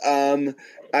guys.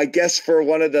 I guess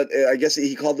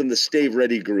he called them the Stay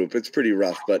Ready group. It's pretty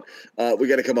rough, but we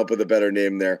got to come up with a better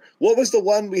name there. What was the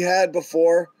one we had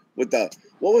before what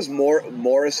was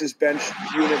Morris's bench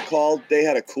unit called? They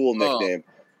had a cool nickname.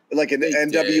 Like an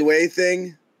NWA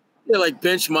thing? Yeah, like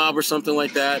Bench Mob or something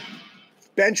like that.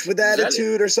 Bench with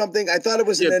Attitude or something? I thought it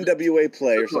was an NWA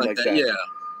play or something like that.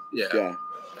 Yeah.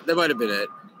 That might have been it.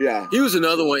 Yeah. He was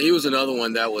another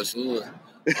one that was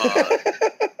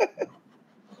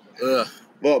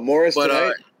Well, Morris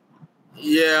tonight?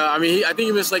 I mean, I think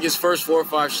he missed like his first 4 or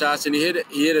 5 shots, and he hit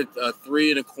a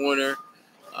three in a corner.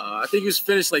 I think he was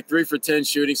finished like 3 for 10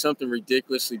 shooting, something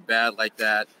ridiculously bad like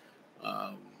that.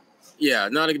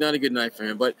 Not a good night for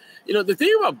him. But the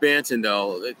thing about Banton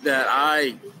though, that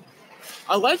I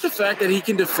like the fact that he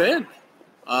can defend.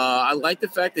 I like the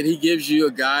fact that he gives you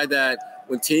a guy that,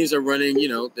 when teams are running,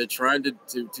 they're trying to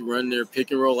run their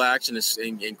pick and roll action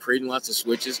and creating lots of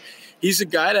switches. He's a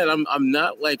guy that I'm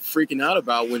not like freaking out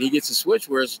about when he gets a switch.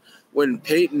 Whereas when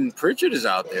Peyton Pritchard is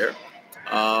out there,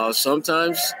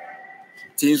 sometimes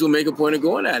teams will make a point of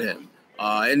going at him,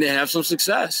 and they have some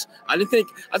success. I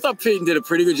thought Peyton did a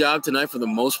pretty good job tonight for the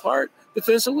most part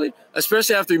defensively,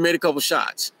 especially after he made a couple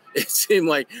shots. It seemed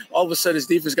like all of a sudden his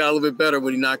defense got a little bit better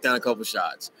when he knocked down a couple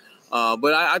shots.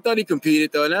 But I thought he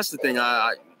competed, though, and that's the thing.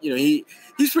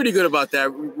 He's pretty good about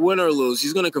that. Win or lose,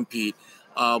 he's going to compete.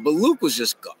 But Luke was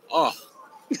just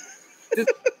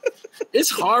it's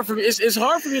hard for me. It's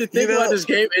hard for me to think about this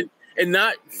game and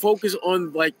not focus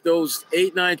on like those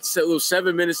 8, 9, those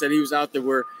 7 minutes that he was out there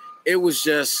where it was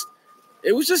just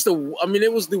it was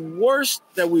the worst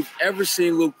that we've ever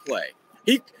seen Luke play.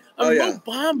 Mo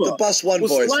Bamba, the Bus One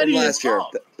boys from last year.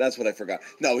 That's what I forgot.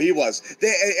 No, he was.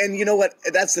 And you know what?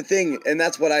 That's the thing, and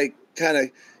that's what I kind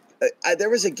of. There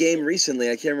was a game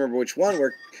recently, I can't remember which one,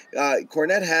 where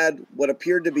Cornette had what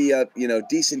appeared to be a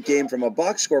decent game from a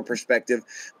box score perspective,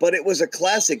 but it was a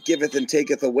classic giveth and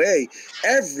taketh away.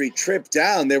 Every trip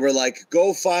down, they were like,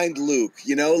 "Go find Luke,"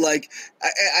 Like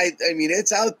I mean,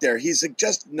 it's out there. He's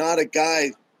just not a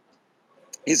guy.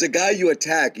 He's a guy you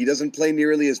attack. He doesn't play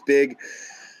nearly as big.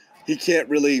 He can't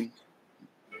really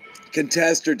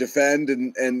contest or defend,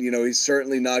 and he's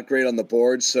certainly not great on the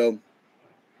board. So.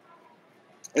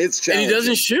 It's challenging. And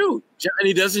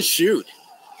he doesn't shoot.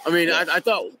 I mean, I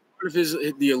thought part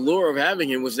of the allure of having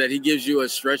him was that he gives you a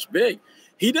stretch big.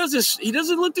 He doesn't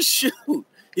look to shoot.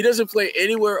 He doesn't play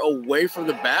anywhere away from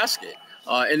the basket.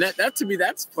 And that to me,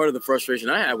 that's part of the frustration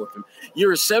I have with him.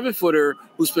 You're a 7-footer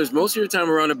who spends most of your time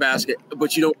around the basket,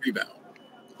 but you don't rebound.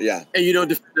 Yeah. And you don't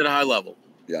defend at a high level.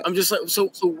 Yeah. I'm just like, so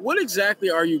what exactly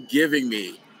are you giving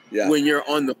me? Yeah. When you're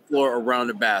on the floor around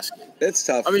the basket? It's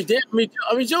tough. I mean,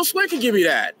 Joe Sway can give me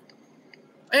that.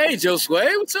 Hey, Joe Sway,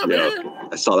 what's up, man?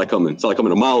 I saw that coming.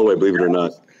 A mile away, believe it or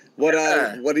not. What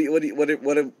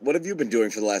have you been doing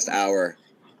for the last hour?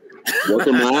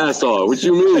 Working my ass off. What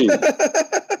you mean?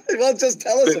 Well, just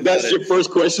tell us about That's your first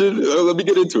question? Let me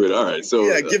get into it. All right. So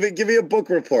give me a book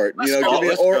report. Give me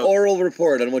an oral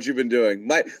report on what you've been doing.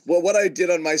 What I did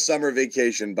on my summer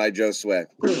vacation by Joe Sway.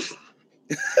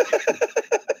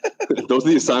 Those are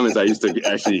the assignments I used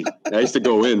to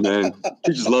go in, man.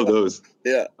 Teachers love those.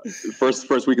 Yeah. First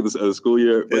week of the school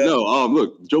year. But no,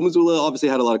 look, Joe Mazzulla obviously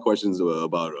had a lot of questions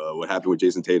about what happened with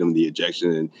Jason Tatum, the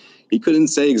ejection, and he couldn't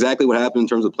say exactly what happened in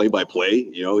terms of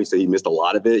play-by-play. He said he missed a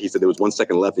lot of it. He said there was 1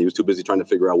 second left, and he was too busy trying to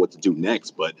figure out what to do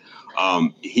next. But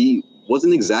he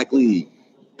wasn't exactly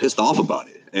pissed off about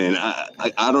it. And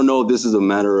I don't know if this is a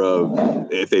matter of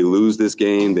if they lose this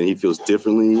game, then he feels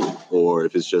differently, or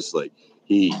if it's just like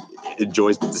he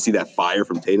enjoys to see that fire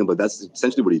from Tatum. But that's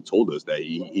essentially what he told us, that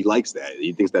he likes that.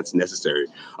 He thinks that's necessary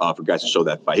for guys to show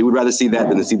that fight. He would rather see that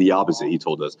than to see the opposite, he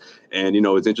told us. And,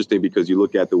 it's interesting because you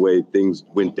look at the way things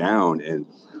went down, and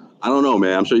I don't know,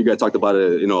 man. I'm sure you guys talked about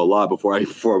it, a lot before I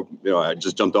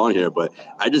just jumped on here, but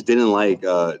I just didn't like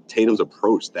Tatum's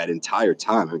approach that entire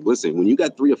time. I mean, listen, when you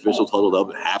got 3 officials huddled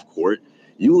up at half court,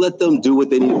 you let them do what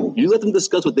they need. You let them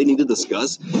discuss what they need to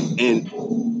discuss, and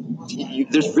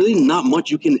there's really not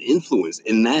much you can influence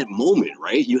in that moment,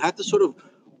 right? You have to sort of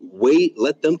wait,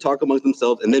 let them talk amongst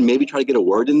themselves, and then maybe try to get a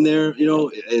word in there,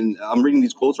 And I'm reading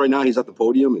these quotes right now. He's at the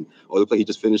podium, and it looks like he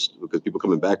just finished because people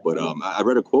coming back. But I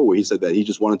read a quote where he said that he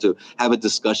just wanted to have a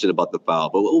discussion about the foul.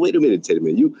 But wait a minute, Tatum,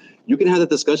 you can have that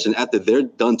discussion after they're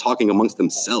done talking amongst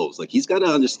themselves. Like, he's got to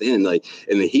understand, like,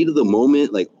 in the heat of the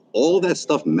moment, like, all that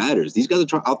stuff matters. These guys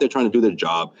are out there trying to do their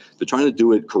job. They're trying to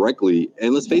do it correctly.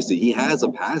 And let's face it, he has a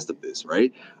past of this,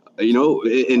 right?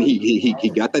 And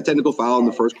he got that technical foul in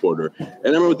the first quarter. And I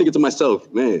remember thinking to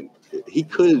myself, man, he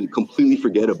could completely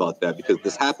forget about that, because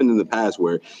this happened in the past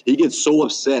where he gets so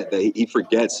upset that he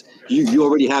forgets you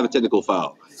already have a technical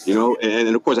foul.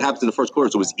 And of course it happens in the first quarter,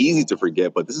 so it's easy to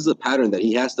forget. But this is a pattern that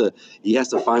he has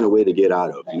to find a way to get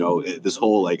out of. This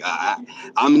whole like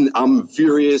I'm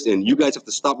furious and you guys have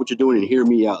to stop what you're doing and hear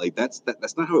me out. Like that's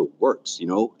not how it works.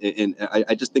 And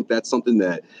I just think that's something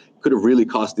that could have really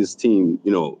cost this team,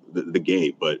 the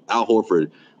game. But Al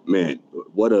Horford, man,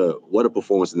 what a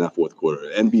performance in that fourth quarter.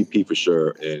 MVP for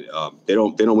sure. And they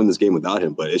don't win this game without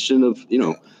him. But it shouldn't have,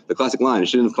 the classic line, it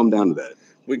shouldn't have come down to that.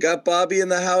 We got Bobby in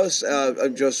the house.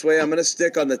 Josue, I'm going to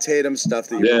stick on the Tatum stuff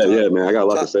that you man. I got a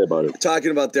lot to say about it.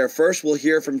 Talking about there. First, we'll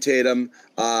hear from Tatum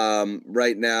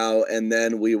right now, and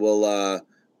then we will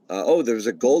there's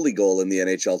a goalie goal in the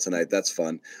NHL tonight. That's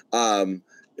fun.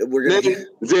 We're gonna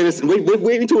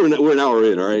wait until we're an hour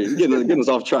in. All right, you're getting us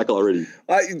off track already.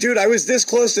 Dude, I was this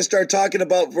close to start talking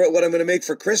about what I'm going to make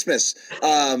for Christmas.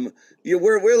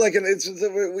 We're like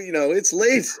it's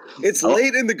late. It's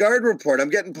late in the Garden Report. I'm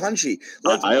getting punchy.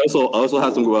 I also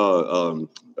have some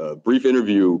brief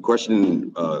interview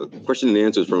question and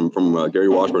answers from Gary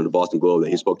Washburn of the Boston Globe that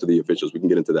he spoke to the officials. We can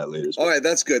get into that later. All right,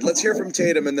 that's good. Let's hear from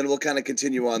Tatum, and then we'll kind of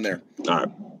continue on there. All right.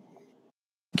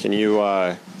 Can you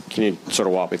sort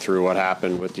of walk me through what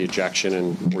happened with the ejection,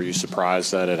 and were you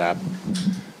surprised that it happened?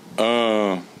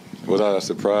 Was I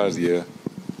surprised? Yeah,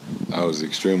 I was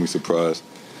extremely surprised.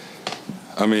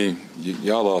 I mean,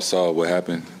 y'all all saw what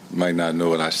happened. You might not know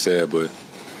what I said, but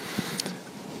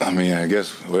I mean, I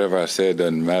guess whatever I said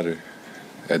doesn't matter.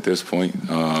 at this point.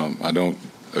 I don't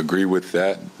agree with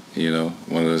that.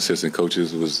 One of the assistant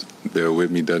coaches was there with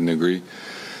me, doesn't agree.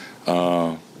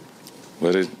 But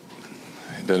it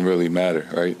doesn't really matter,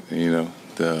 right?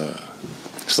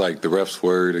 It's like the ref's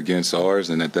word against ours,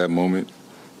 and at that moment,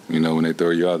 when they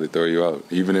throw you out, they throw you out.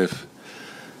 Even if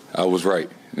I was right,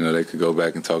 they could go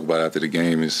back and talk about it after the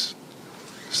game. It's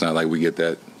not like we get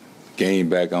that game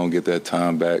back. I don't get that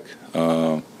time back.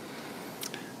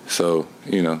 So,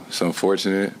 it's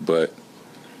unfortunate, but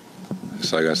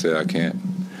it's like I said, I can't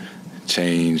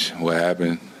change what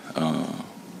happened.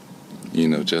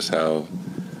 Just how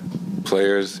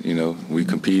players, we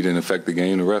compete and affect the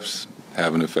game. The refs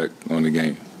have an effect on the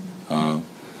game.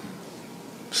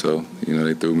 So,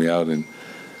 they threw me out, and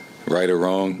right or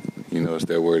wrong, it's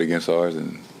their word against ours,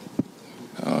 and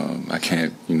I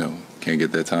can't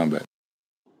get that time back.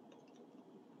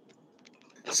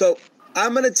 So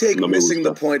I'm going to take missing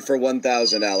the point for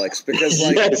 1,000, Alex, because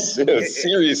yes,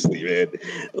 seriously, man.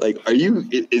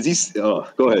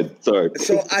 Go ahead. Sorry.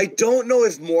 So I don't know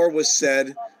if more was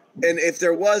said, and if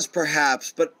there was,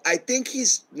 perhaps, but I think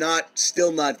he's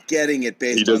still not getting it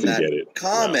based on that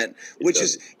comment,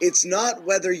 it's not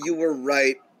whether you were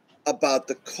right about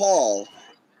the call.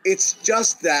 It's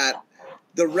just that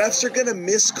the refs are going to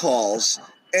miss calls,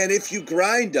 and if you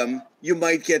grind them, you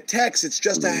might get texts. It's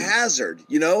just a hazard,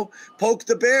 poke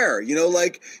the bear, you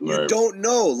don't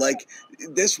know,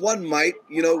 this one might,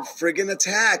 friggin'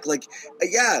 attack.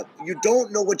 You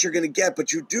don't know what you're going to get,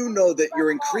 but you do know that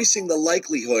you're increasing the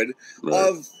likelihood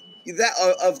of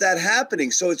that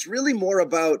happening. So it's really more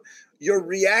about your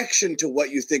reaction to what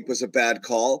you think was a bad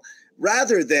call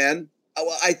rather than,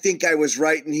 I think I was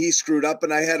right and he screwed up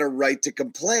and I had a right to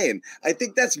complain. I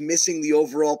think that's missing the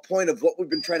overall point of what we've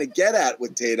been trying to get at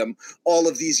with Tatum all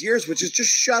of these years, which is just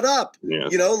shut up. Yeah.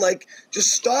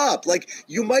 Just stop.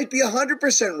 You might be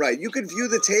 100% right. You could view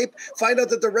the tape, find out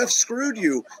that the ref screwed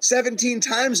you 17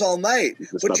 times all night,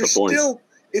 but you're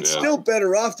still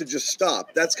better off to just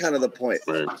stop. That's kind of the point.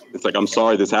 Right. It's I'm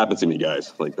sorry this happened to me,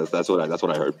 guys. That's what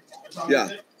I heard.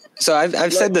 Yeah. So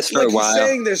I've said this for a while. He's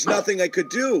saying there's nothing I could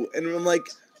do, and I'm like,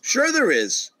 sure there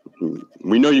is.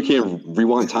 We know you can't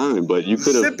rewind time, but you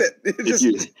could have. Zip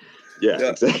it.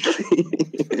 Exactly.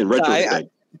 In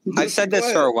retrospect, I've said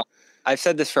this for a while. I've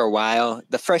said this for a while.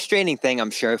 The frustrating thing,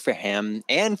 I'm sure, for him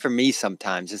and for me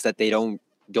sometimes is that they don't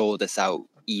dole this out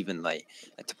evenly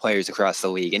to players across the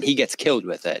league, and he gets killed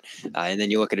with it. And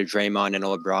then you look at a Draymond and a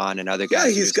LeBron and other guys.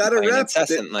 Yeah, he's got a rep.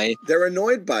 Incessantly. They're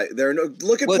annoyed by it.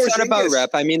 Look at Well, Porzingis. It's not about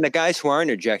rep. I mean, the guys who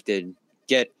aren't ejected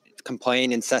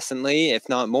complain incessantly, if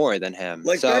not more than him.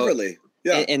 Like Beverly.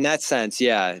 Yeah. In that sense,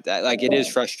 it is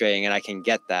frustrating, and I can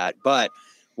get that. But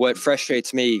what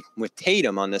frustrates me with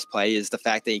Tatum on this play is the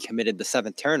fact that he committed the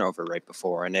 7th turnover right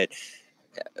before, and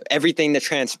everything that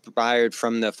transpired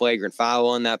from the flagrant foul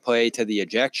on that play to the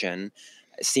ejection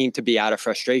seemed to be out of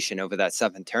frustration over that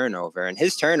 7th turnover. And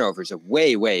his turnovers are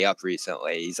way, way up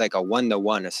recently. He's like a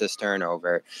 1-to-1 assist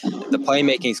turnover. The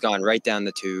playmaking's gone right down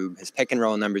the tube. His pick and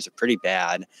roll numbers are pretty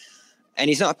bad, and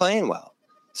he's not playing well.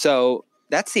 So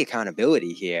that's the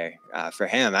accountability here for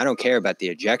him. I don't care about the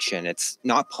ejection. It's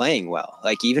not playing well.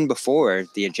 Even before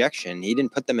the ejection, he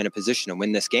didn't put them in a position to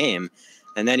win this game.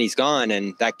 And then he's gone,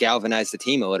 and that galvanized the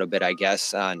team a little bit, I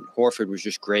guess. Horford was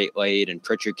just great late, and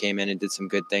Pritchard came in and did some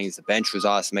good things. The bench was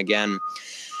awesome again.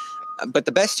 But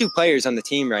the best 2 players on the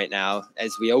team right now,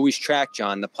 as we always track,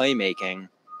 John, the playmaking,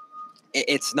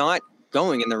 it's not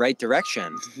going in the right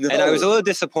direction. No. And I was a little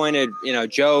disappointed.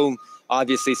 Joe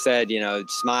obviously said,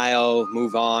 smile,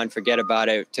 move on, forget about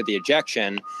it to the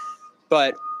ejection.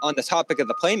 But on the topic of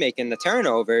the playmaking, the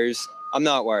turnovers, I'm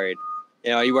not worried.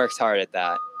 He works hard at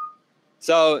that.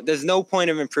 So there's no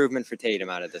point of improvement for Tatum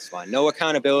out of this one. No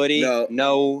accountability,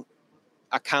 no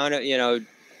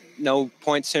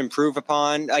points to improve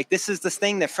upon. This is the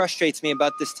thing that frustrates me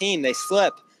about this team. They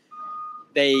slip.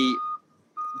 They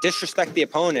disrespect the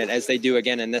opponent as they do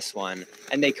again in this one.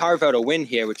 And they carve out a win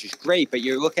here, which is great, but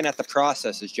you're looking at the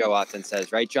process, as Joe often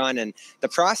says, right, John? And the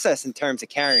process in terms of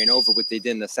carrying over what they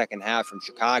did in the second half from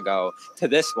Chicago to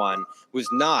this one was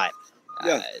not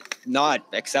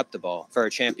acceptable for a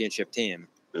championship team.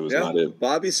 It was not it.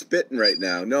 Bobby's spitting right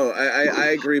now. No, I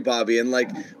agree, Bobby. And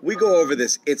we go over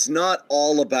this. It's not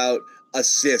all about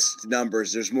assist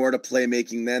numbers. There's more to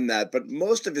playmaking than that. But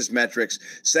most of his metrics,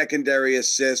 secondary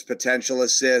assists, potential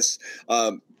assists,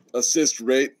 assist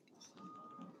rate,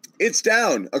 it's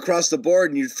down across the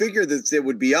board. And you'd figure that it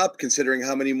would be up considering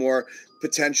how many more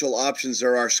potential options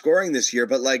there are scoring this year.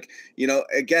 But like,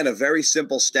 again, a very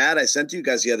simple stat I sent to you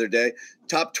guys the other day,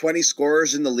 top 20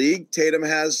 scorers in the league. Tatum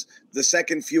has the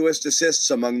second fewest assists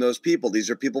among those people. These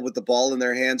are people with the ball in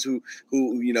their hands who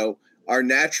are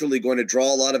naturally going to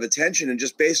draw a lot of attention, and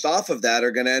just based off of that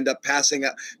are going to end up passing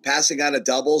out of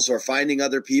doubles or finding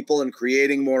other people and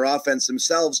creating more offense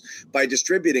themselves by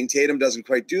distributing. Tatum doesn't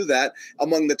quite do that.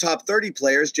 Among the top 30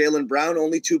 players, Jaylen Brown,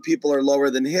 only 2 people are lower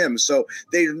than him. So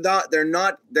they're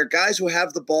guys who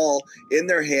have the ball in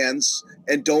their hands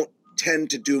and don't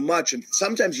tend to do much. And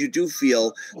sometimes you do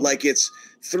feel like it's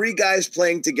 3 guys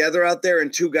playing together out there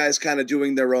and 2 guys kind of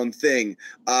doing their own thing.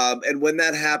 And when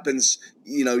that happens,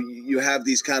 you have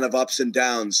these kind of ups and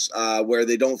downs where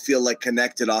they don't feel like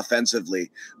connected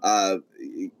offensively,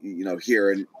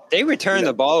 here. And they returned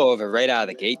the ball over right out of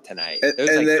the gate tonight. It was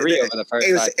like 3 over the first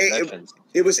 5 possessions.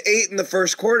 It was 8 in the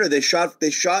first quarter. They shot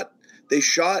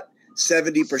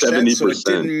 70%, so it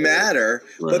didn't matter.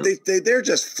 Right. But they're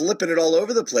just flipping it all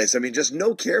over the place. I mean, just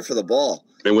no care for the ball.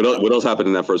 And what else happened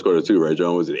in that first quarter too, right,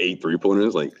 John? Was it 8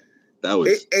 3-pointers? Like that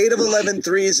was 8 of 11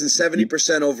 threes and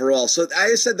 70% overall. So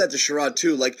I said that to Sherrod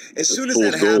too. Like as soon as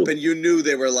that happened, you knew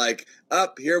they were like,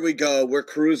 up, here we go. We're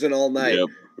cruising all night.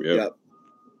 Yep.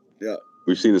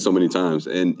 We've seen this so many times.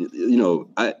 And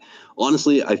I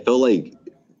felt like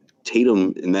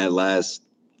Tatum in that last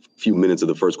few minutes of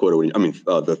the first quarter,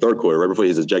 the third quarter, right before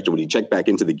his ejection, when he checked back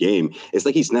into the game, it's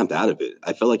like he snapped out of it.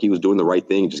 I felt like he was doing the right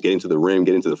thing, just getting to the rim,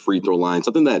 getting to the free throw line,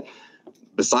 something that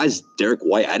besides Derek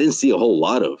White, I didn't see a whole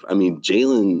lot of. I mean,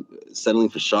 Jaylen settling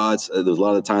for shots. There was a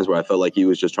lot of times where I felt like he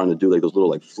was just trying to do like those little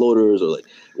like floaters, or like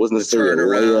it wasn't necessarily a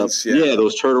layup. Yeah,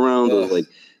 those turnarounds, those like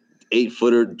 8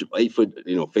 foot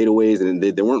fadeaways, and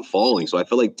they weren't falling. So I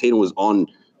felt like Tatum was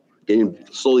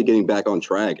slowly getting back on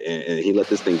track, and he let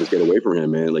this thing just get away from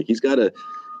him, man. Like he's got to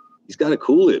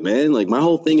cool it, man. Like my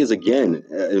whole thing is, again,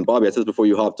 and Bobby, I said this before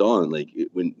you hopped on, like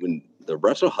when the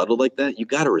refs are huddled like that, you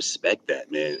got to respect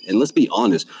that, man. And let's be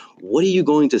honest, what are you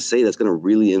going to say that's going to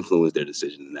really influence their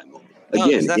decision in that moment?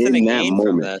 Again, in that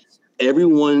moment,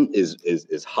 everyone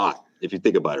is hot, if you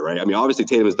think about it, right? I mean, obviously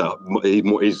Tatum is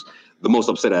he's the most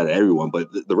upset out of everyone,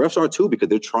 but the refs are too, because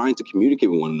they're trying to communicate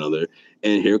with one another.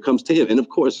 And here comes Tatum. And of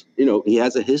course, he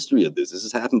has a history of this. This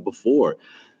has happened before.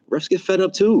 Refs get fed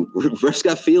up too. Refs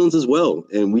got feelings as well.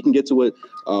 And we can get to what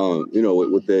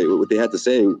they had to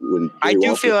say when I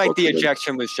do feel like the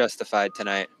ejection was justified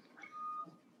tonight.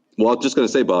 Well, I'm just going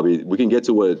to say, Bobby, we can get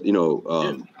to what,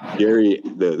 Gary,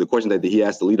 the question that he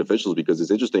asked the lead officials, because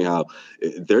it's interesting how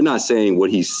they're not saying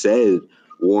what he said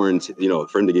warrant,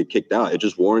 for him to get kicked out. It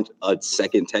just warrants a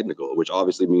second technical, which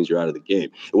obviously means you're out of the game.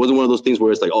 It wasn't one of those things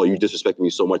where it's like, oh, you disrespected me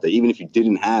so much that even if you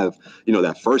didn't have,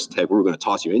 that first tech, we were going to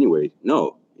toss you anyway.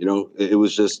 No, it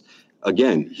was just,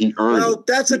 again, he earned. Well,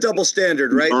 that's a double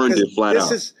standard, right? Earned it flat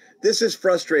out. This is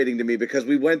frustrating to me because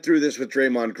we went through this with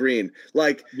Draymond Green.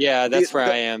 Like, yeah, that's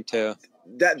where I am too.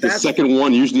 The second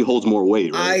one usually holds more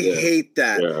weight, right? I hate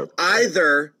that. Yeah.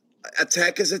 Either a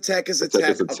tech is a tech is a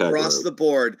tech across the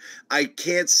board. I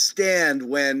can't stand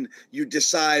when you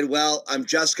decide, well, I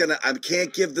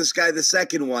can't give this guy the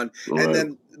second one, right,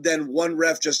 and then one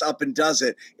ref just up and does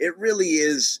it. It really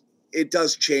is. It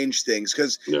does change things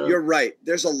because you're right.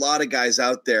 There's a lot of guys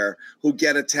out there who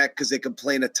get a tech because they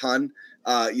complain a ton.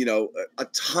 A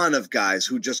ton of guys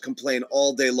who just complain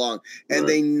all day long, and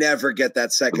they never get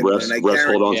that second one. And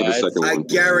I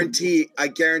guarantee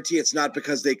it's not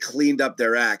because they cleaned up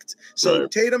their act. So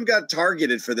Tatum got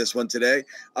targeted for this one today.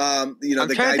 I'm trying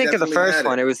to think of the first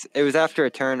one. It was after a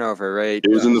turnover, right?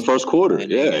 It was in the first quarter.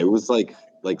 Yeah, it was like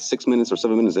 6 minutes or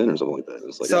 7 minutes in or something like that. It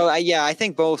was like I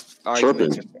think both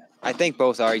arguments. I think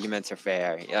both arguments are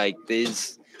fair. Like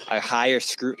there's a higher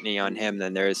scrutiny on him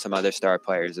than there is some other star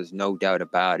players. There's no doubt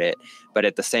about it. But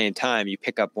at the same time, you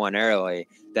pick up one early.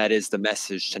 That is the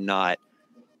message to not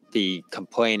be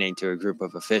complaining to a group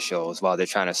of officials while they're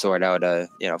trying to sort out a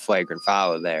flagrant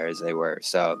foul there as they were.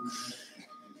 So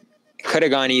it could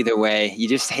have gone either way. You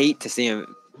just hate to see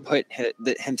him put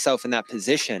himself in that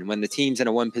position when the team's in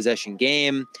a one-possession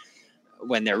game,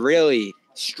 when they're really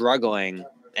struggling,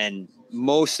 and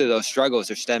most of those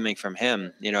struggles are stemming from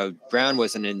him. Brown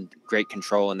wasn't in great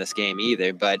control in this game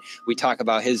either, but we talk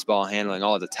about his ball handling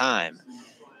all the time.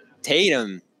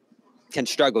 Tatum can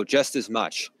struggle just as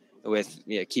much with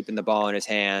keeping the ball in his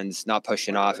hands, not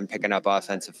pushing off and picking up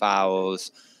offensive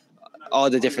fouls, all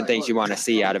the different things you want to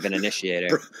see out of an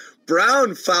initiator.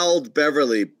 Brown fouled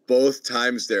Beverly both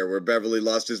times there, where Beverly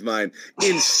lost his mind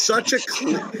in such a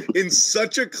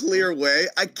clear way.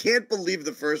 I can't believe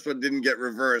the first one didn't get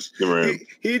reversed.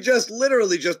 He just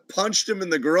literally just punched him in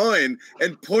the groin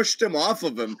and pushed him off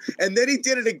of him, and then he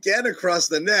did it again across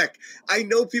the neck. I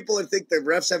know people think the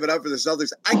refs have it out for the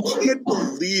Celtics. I can't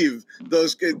believe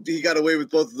he got away with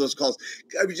both of those calls.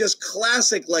 I mean, just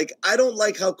classic. Like, I don't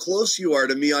like how close you are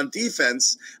to me on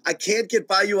defense. I can't get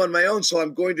by you on my own, so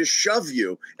I'm going to shove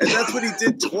you, and that's what he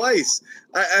did twice.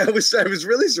 I was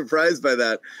really surprised by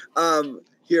that.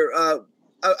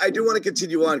 I do want to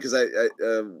continue on because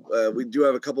we do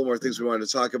have a couple more things we wanted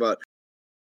to talk about.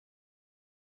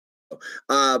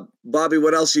 Bobby,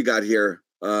 what else you got here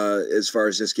as far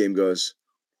as this game goes?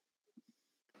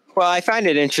 Well, I find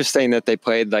it interesting that they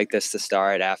played like this to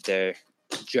start after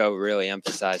Joe really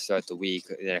emphasized throughout the week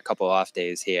in a couple off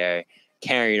days here,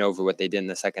 carrying over what they did in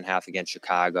the second half against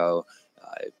Chicago,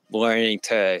 learning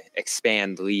to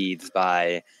expand leads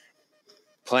by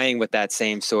playing with that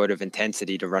same sort of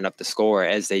intensity to run up the score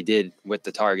as they did with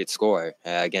the target score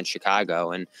against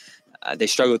Chicago. And they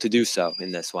struggled to do so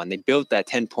in this one. They built that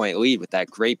 10-point lead with that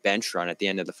great bench run at the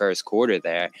end of the first quarter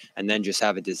there, and then just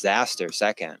have a disaster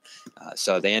second.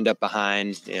 So they end up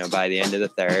behind, by the end of the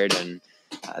third, and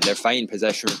they're fighting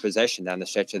possession for possession down the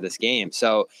stretch of this game.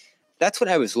 So that's what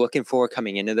I was looking for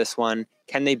coming into this one.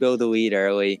 Can they build a lead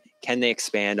early? Can they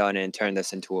expand on it and turn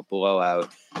this into a blowout?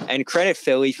 And credit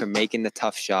Philly for making the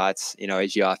tough shots.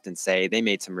 As you often say, they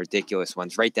made some ridiculous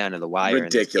ones right down to the wire in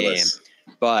this game.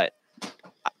 But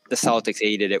the Celtics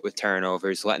aided it with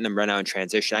turnovers, letting them run out in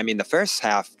transition. I mean, the first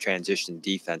half transition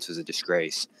defense was a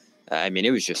disgrace.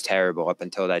 It was just terrible up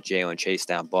until that Jalen chase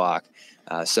down block.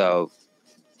 So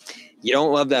you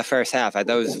don't love that first half. I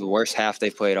thought it was the worst half they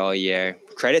played all year.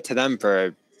 Credit to them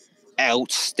for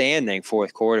outstanding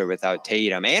fourth quarter without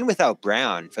Tatum and without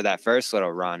Brown for that first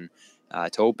little run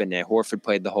to open it. Horford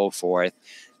played the whole fourth.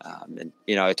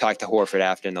 I talked to Horford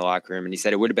after in the locker room, and he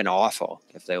said it would have been awful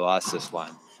if they lost this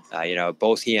one.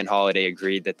 Both he and Holiday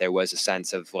agreed that there was a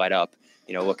sense of let up,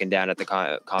 looking down at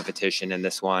the competition in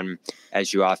this one,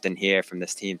 as you often hear from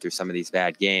this team through some of these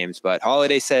bad games. But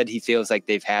Holiday said he feels like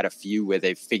they've had a few where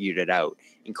they've figured it out,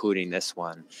 including this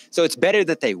one. So it's better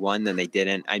that they won than they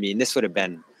didn't. I mean, this would have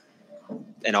been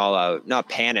an all-out, not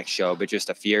panic show, but just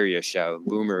a furious show,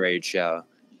 boomerade show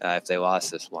if they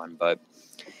lost this one. But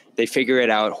they figure it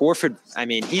out. Horford,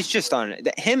 he's just on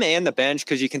him and the bench,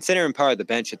 because you consider him part of the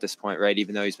bench at this point, right?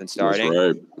 Even though he's been starting.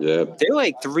 That's right. Yeah. They're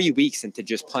like 3 weeks into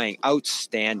just playing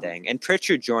outstanding. And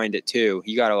Pritchard joined it too.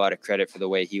 He got a lot of credit for the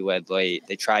way he led late.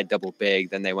 They tried double big,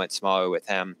 then they went smaller with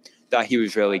him. Thought he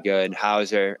was really good.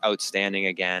 Hauser, outstanding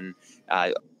again.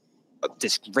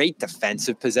 This great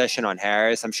defensive possession on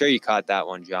Harris. I'm sure you caught that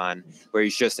one, John, where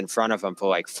he's just in front of him for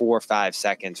like 4 or 5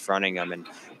 seconds, fronting him, and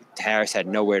Harris had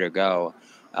nowhere to go.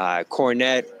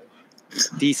 Cornette,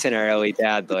 decent early,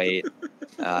 bad late.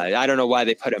 I don't know why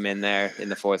they put him in there in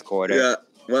the fourth quarter. Yeah,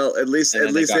 well, at least they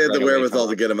had the wherewithal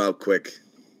to get him out quick.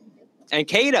 And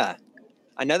Keita,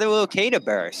 another little Keita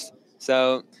burst.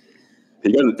 So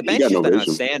the bench has been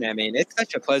outstanding. It's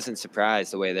such a pleasant surprise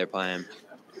the way they're playing.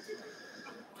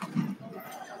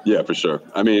 Yeah, for sure.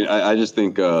 I just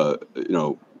think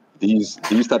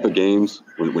these type of games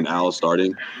when Al's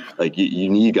starting, like you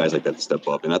need guys like that to step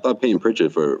up. And I thought Peyton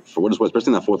Pritchard for what it's worth,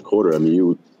 especially in that fourth quarter,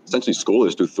 you essentially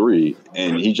scoreless through three,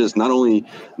 and he just not only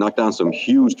knocked down some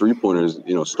huge 3-pointers,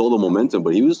 stole the momentum,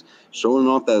 but he was showing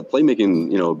off that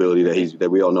playmaking, ability that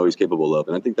we all know he's capable of.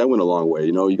 And I think that went a long way.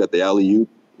 You got the alley-oop,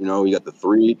 you got the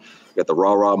three, you got the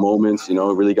rah-rah moments,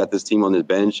 really got this team on the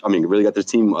bench. Really got this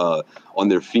team on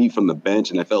their feet from the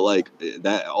bench. And I felt like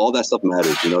that all that stuff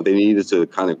matters. They needed to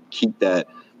kind of keep that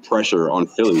pressure on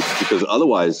Philly, because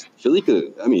otherwise Philly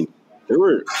could, they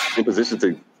were in position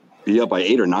to be up by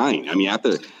 8 or 9.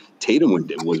 After Tatum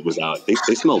was out,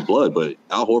 they smelled blood, but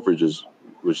Al Horford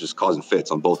was just causing fits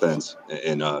on both ends.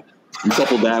 And you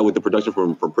couple that with the production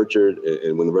from Pritchard,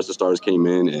 and when the rest of the stars came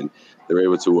in, and they were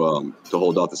able to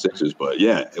hold off the Sixers. But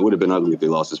yeah, it would have been ugly if they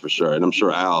lost this for sure. And I'm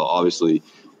sure Al, obviously,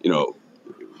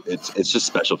 it's just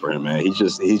special for him, man. He's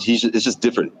just it's just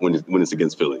different when it's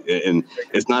against Philly, and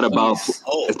it's not about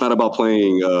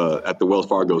playing at the Wells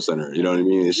Fargo Center. You know what I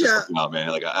mean? It's just out, man.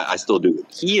 Like I still do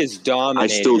this. He is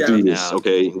dominating. I still do this.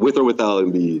 Okay, with or without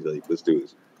Embiid, like let's do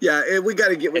this. Yeah, we got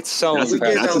to get. It's so we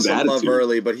gave Al some love attitude.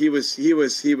 early, but he was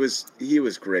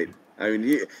great.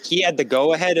 He had the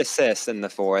go-ahead assist in the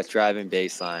fourth, driving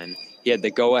baseline. He had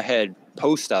the go-ahead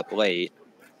post-up late,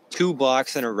 2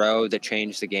 blocks in a row that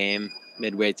changed the game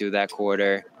midway through that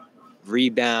quarter,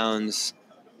 rebounds.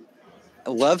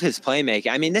 love his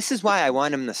playmaking. I mean, this is why I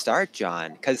want him to start,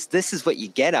 John, because this is what you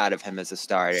get out of him as a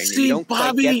starter. And See, you don't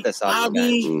quite get this out of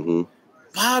him.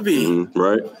 Bobby,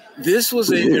 right? This was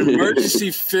an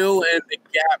emergency fill in the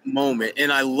gap moment,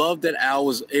 and I love that Al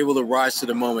was able to rise to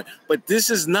the moment. But this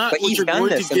is not what you're going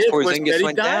to get for Steady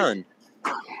went down.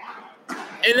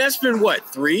 And that's been what,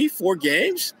 3-4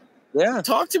 games? Yeah.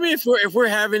 Talk to me if we're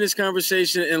having this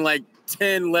conversation in like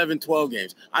 10, 11, 12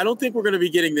 games. I don't think we're going to be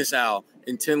getting this Al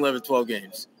in 10, 11, 12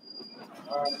 games.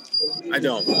 I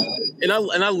don't. And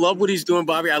I love what he's doing,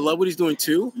 Bobby. I love what he's doing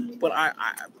too. But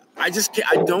I just can't,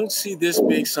 I don't see this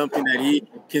being something that he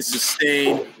can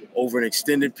sustain over an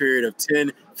extended period of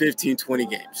 10, 15, 20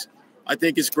 games. I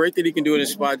think it's great that he can do it in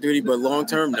spot duty, but long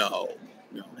term, no.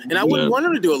 And I wouldn't want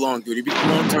him to do it long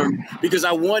term because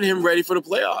I want him ready for the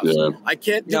playoffs. Yeah. I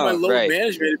can't do my load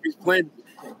management if he's playing.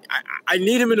 I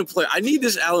need him in the play. I need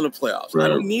this Al in the playoffs. Right. I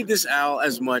don't need this Al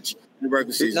as much in the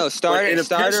regular season. No, starter or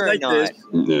not.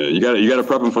 You got to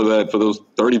prep him for those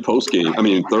 30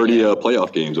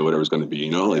 playoff games or whatever it's going to be.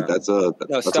 You know, like that's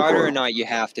starter or not. You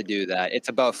have to do that. It's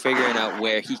about figuring out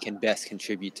where he can best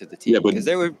contribute to the team. Yeah, because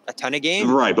there were a ton of games,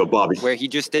 right? But Bobby, where he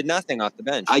just did nothing off the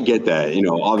bench. I get that. You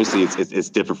know, obviously it's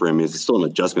different for him. It's still an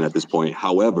adjustment at this point.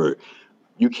 However,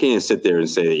 you can't sit there and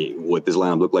say what this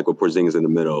lineup looked like with Porzingis in the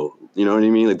middle. You know what I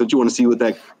mean? Like, don't you want to see what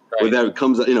that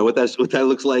comes? You know what that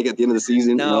looks like at the end of the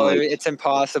season? No, you know, like, it's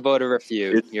impossible to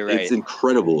refute. You're right. It's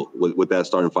incredible what that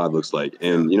starting five looks like,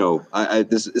 and you know,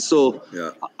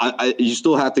 you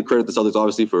still have to credit the Celtics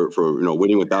obviously for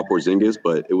winning without Porzingis,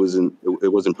 but it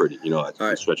wasn't pretty. You know,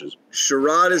 at stretches.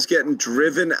 Sherrod is getting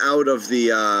driven out of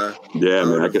the.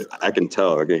 I can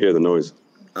tell. I can hear the noise.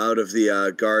 Out of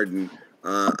the garden.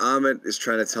 Amit is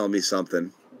trying to tell me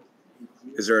something.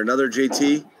 Is there another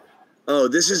JT? Oh,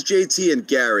 this is JT and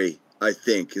Gary, I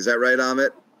think. Is that right, Amit?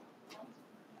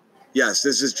 Yes,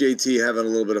 this is JT having a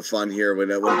little bit of fun here when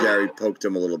Gary poked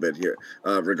him a little bit here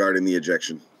regarding the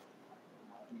ejection.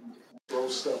 Bro,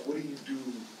 stuff. What do you do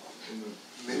in the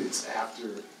minutes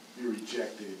after you're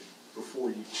ejected before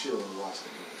you chill and watch the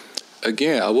game?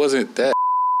 Again, I wasn't that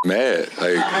mad.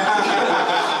 Like,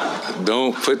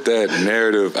 don't put that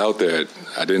narrative out there.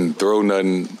 I didn't throw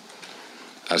nothing.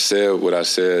 I said what I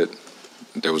said.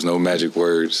 There was no magic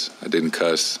words. I didn't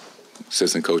cuss.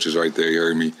 Assistant coaches right there, you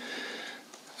heard me.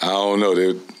 I don't know.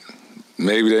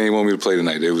 Maybe they didn't want me to play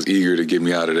tonight. They was eager to get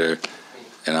me out of there.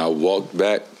 And I walked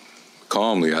back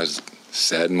calmly. I just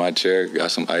sat in my chair,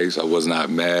 got some ice. I was not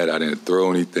mad. I didn't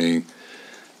throw anything.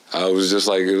 I was just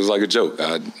like, it was like a joke.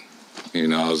 I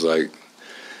was like,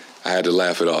 I had to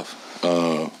laugh it off.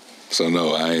 So,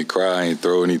 no, I ain't cry, I ain't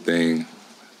throw anything.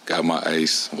 Got my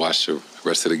ice, watched the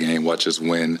rest of the game, watched us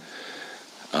win,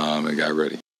 and got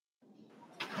ready.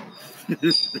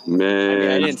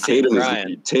 Man,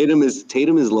 Tatum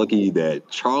is lucky that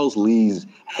Charles Lee's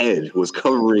head was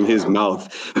covering his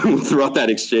mouth throughout that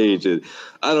exchange. And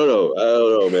I don't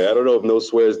know, man. I don't know if no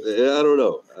swears. I don't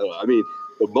know. I mean,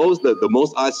 the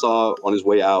most I saw on his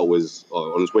way out was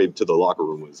on his way to the locker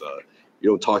room was you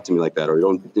don't talk to me like that, or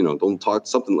don't talk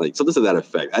something to that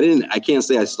effect. I can't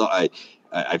say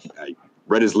I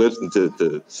read his lips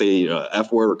to say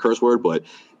F word or curse word, but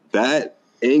that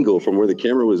angle from where the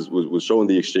camera was showing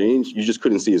the exchange, you just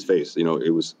couldn't see his face. You know, it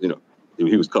was,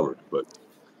 he was covered. But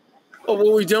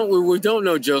what we don't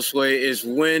know, Josue, is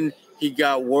when he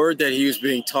got word that he was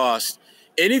being tossed.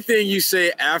 Anything you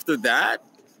say after that,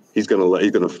 he's gonna let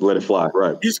it fly,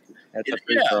 right?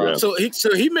 So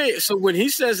when he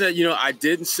says that, I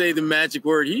didn't say the magic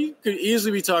word, he could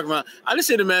easily be talking about, I didn't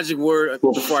say the magic word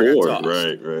before I got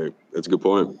tossed. Right. That's a good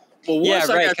point. Well, yeah,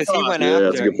 right, because he went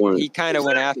after him. He kind of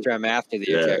went after him after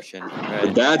the ejection.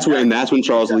 Right? But that's when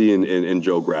Charles Lee and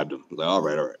Joe grabbed him. Like, all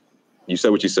right. You said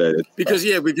what you said. Because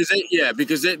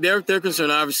their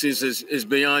concern obviously is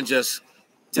beyond just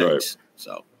text. Right.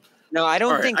 So no, I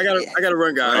don't think I gotta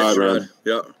run, guys. All right,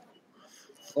 yeah.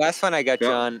 Last one I got,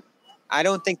 John. I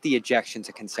don't think the ejection's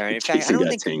a concern. In fact, I don't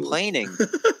think complaining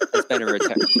has been a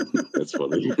return. That's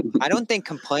funny. I don't think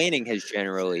complaining has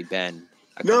generally been.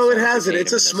 No, it hasn't.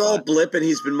 It's a small blip, and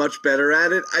he's been much better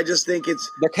at it. I just think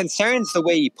it's the concern's the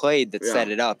way he played that set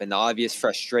it up, and the obvious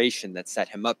frustration that set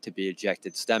him up to be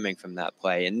ejected, stemming from that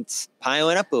play, and it's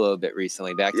piling up a little bit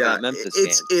recently. Back to that Memphis game.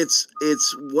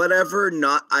 It's whatever.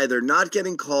 Either not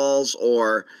getting calls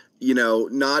or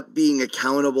not being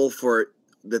accountable for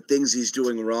the things he's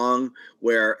doing wrong.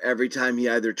 Where every time he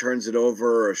either turns it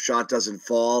over or a shot doesn't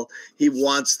fall, he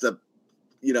wants the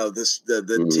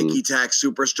ticky-tack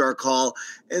superstar call.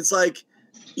 It's like,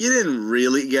 you didn't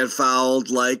really get fouled.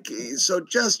 So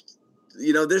just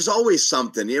there's always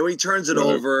something. When he turns it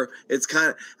over, it's kind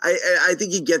of. I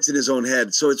think he gets in his own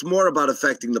head. So it's more about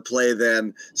affecting the play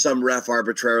than some ref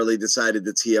arbitrarily decided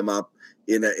to tee him up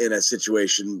in a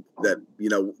situation that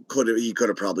he could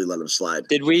have probably let him slide.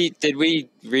 Did we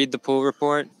read the pool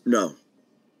report? No.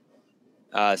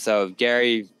 So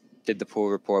Gary did the pool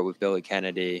report with Billy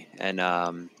Kennedy,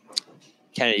 and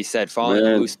Kennedy said, following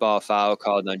the loose ball foul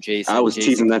called on Jason. I was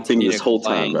teasing that thing this whole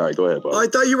complain. time. All right, go ahead, Bob. Oh, I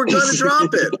thought you were going to drop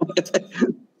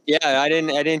it. Yeah, I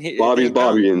didn't. Bobby's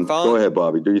Bobby, and go ahead,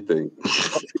 Bobby. Do your thing.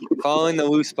 Following the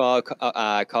loose ball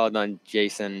called on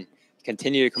Jason,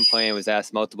 continued to complain, was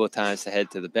asked multiple times to head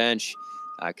to the bench,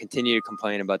 continued to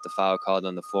complain about the foul called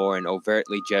on the floor, and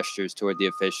overtly gestures toward the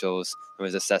officials, and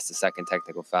was assessed a second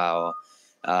technical foul.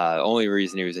 Only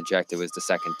reason he was ejected was the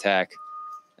second tech.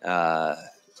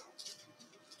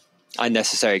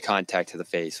 Unnecessary contact to the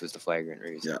face was the flagrant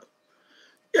reason.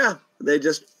 Yeah. They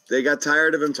got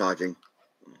tired of him talking.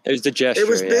 It was the gesture. It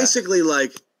was basically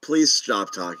like, please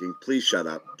stop talking. Please shut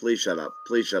up. Please shut up.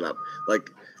 Please shut up. Like,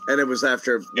 and it was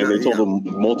after. And they told him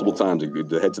multiple times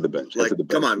to head to the bench. Like,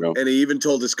 come on. And he even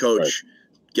told his coach,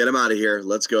 get him out of here.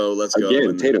 Let's go. Let's go.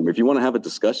 Again, Tatum, if you want to have a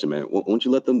discussion, man, won't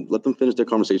you let them finish their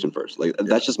conversation first? Like,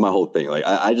 that's just my whole thing. Like,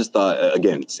 I just thought,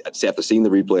 again, after seeing the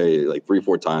replay like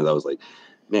 3-4 times, I was like,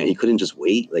 man, he couldn't just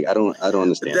wait. Like, I don't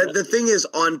understand. The thing is,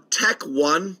 on Tech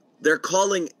 1, they're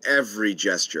calling every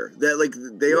gesture.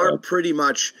 They are pretty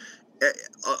much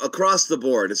across the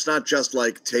board. It's not just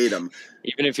like Tatum.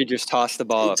 Even if you just toss the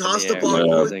ball,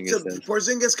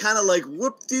 Porzingis kind of like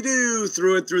whoop-de-doo,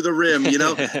 threw it through the rim,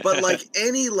 But like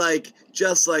any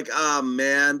just oh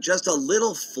man, just a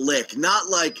little flick, not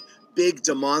like big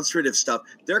demonstrative stuff.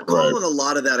 They're calling a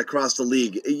lot of that across the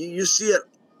league. You see it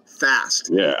fast.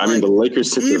 Yeah, I mean the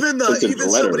Lakers. Even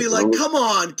somebody like, come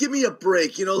on, give me a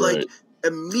break.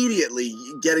 Immediately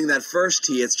getting that first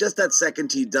tee. It's just that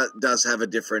second tee does have a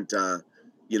different.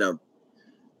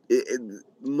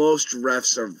 Most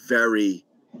refs are very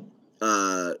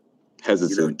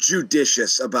hesitant,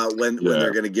 judicious about when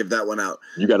they're going to give that one out.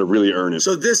 You got to really earn it.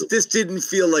 So this didn't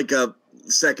feel like a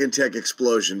second tech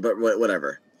explosion, but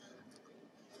whatever.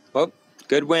 Well,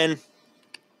 good win.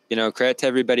 Credit to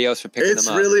everybody else for picking them up.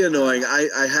 It's really annoying.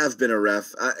 I have been a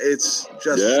ref. It's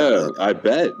just I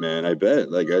bet, man. I bet.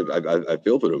 Like I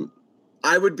feel for them.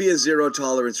 I would be a zero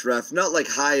tolerance ref, not like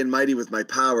high and mighty with my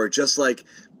power, just like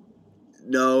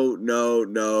no,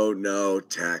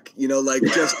 tech. Like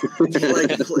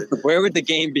where would the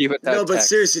game be without? No, but tech?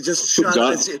 Seriously, just shut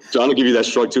up. John will give you that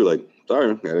shrug too. Like,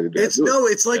 sorry,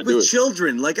 it's like with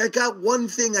children. Like, I got one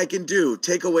thing I can do: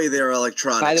 take away their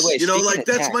electronics. By the way,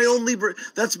 that's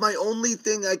my only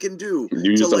thing I can do.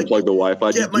 You just unplug the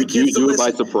Wi-Fi. Get my kids to do it by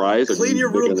surprise. Clean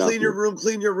your room. Give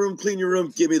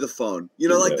me the phone.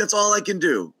 That's all I can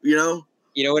do. You know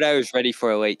what I was ready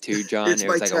for late too, John? It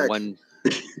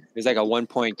was like a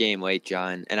 1-point game late,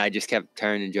 John, and I just kept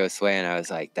turning Joe Sway, and I was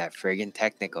like, that friggin'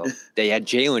 technical. They had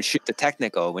Jalen shoot the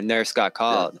technical when Nurse got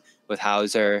called with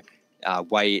Hauser,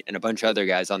 White, and a bunch of other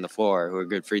guys on the floor who are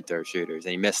good free throw shooters,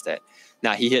 and he missed it.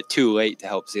 Now, he hit too late to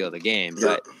help seal the game,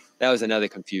 but that was another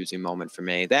confusing moment for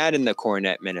me. That and the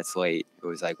Cornet minutes late, it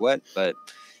was like, what? But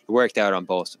it worked out on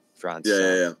both fronts.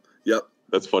 Yep.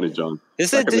 That's funny, John.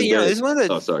 This is one of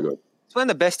the... Oh, sorry, go ahead. It's one of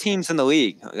the best teams in the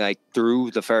league, like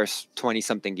through the first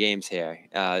 20-something games here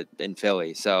in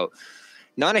Philly. So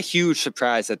not a huge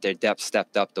surprise that their depth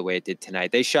stepped up the way it did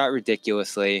tonight. They shot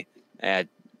ridiculously.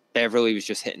 Beverly was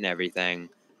just hitting everything.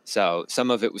 So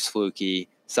some of it was fluky.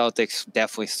 Celtics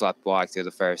definitely sleptwalked through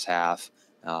the first half.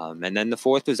 And then the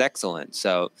fourth was excellent.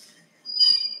 So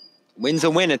win's a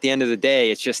win at the end of the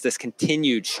day. It's just this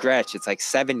continued stretch. It's like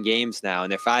 7 games now,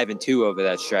 and they're 5-2 over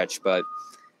that stretch. But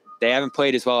they haven't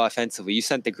played as well offensively. You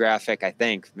sent the graphic, I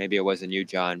think. Maybe it wasn't you,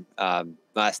 John.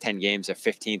 Last 10 games are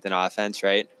 15th in offense,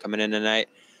 right? Coming in tonight.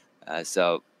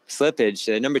 So slippage.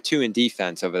 They're number 2 in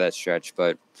defense over that stretch.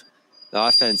 But the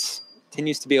offense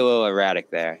continues to be a little erratic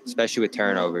there, especially with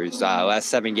turnovers. Last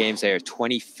 7 games, they are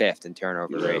 25th in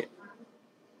turnover rate.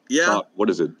 Yeah. What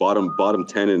is it? Bottom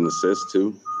 10 in assists,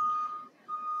 too?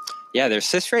 Yeah, their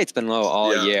assist rate's been low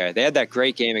all year. They had that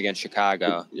great game against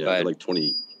Chicago. Yeah, but like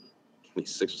 26 or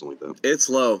something like that. It's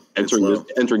low.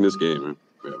 Entering this game, right?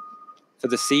 Yeah. For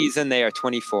the season, they are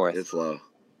 24th. It's low.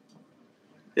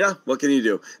 Yeah, what can you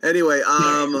do? Anyway,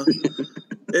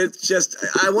 it's just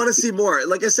I want to see more.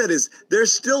 Like I said, they're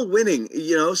still winning,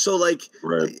 so like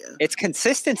it's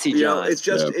consistency, John. It's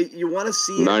just you want to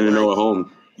see 9-0 at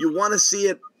home. You want to see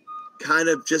it kind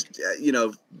of just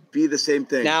be the same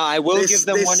thing. Now I will give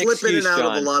them one excuse, They slip in and out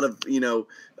John. of a lot of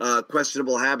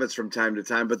questionable habits from time to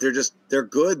time, but they're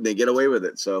good and they get away with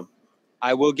it. So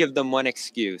I will give them one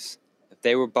excuse.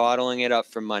 they were bottling it up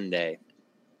for Monday,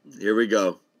 Here we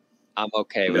go. I'm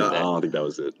okay with it. I don't think that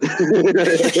was it. I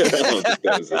don't think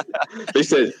that was it. They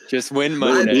said just win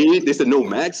no Monday. need. They said no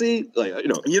Maxi. Like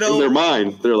in their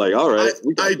mind, they're like, all right,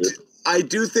 I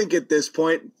do think at this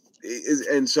point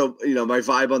and so my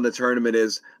vibe on the tournament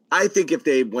is I think if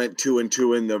they went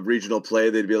 2-2 in the regional play,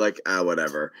 they'd be like,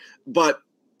 whatever. But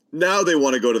now they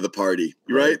want to go to the party,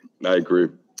 right? I agree.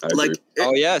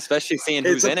 Oh yeah, especially seeing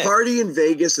who's in it. It's a party in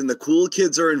Vegas, and the cool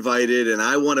kids are invited, and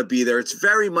I want to be there. It's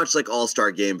very much like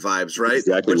All-Star Game vibes, right?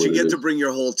 Exactly. But you get to bring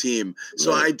your whole team.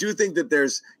 So I do think that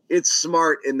it's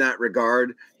smart in that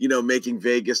regard, making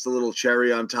Vegas the little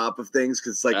cherry on top of things,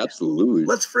 because it's like, absolutely,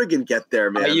 let's friggin' get there,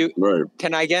 man.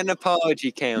 Can I get an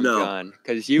apology, Cam, No. John?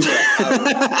 Because you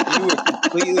were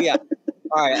completely out.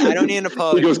 All right, I don't need an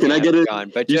apology. He goes, "Can I get it?"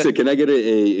 John, but you said, "Can I get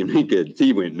it?" And he could.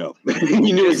 He went, "No." He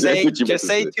knew exactly what you just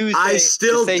say Tuesday. I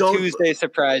still don't. Tuesday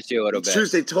surprised you a little bit.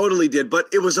 Tuesday totally did, but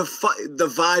it was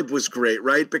the vibe was great,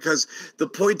 right? Because the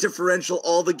point differential,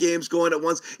 all the games going at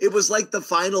once. It was like the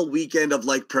final weekend of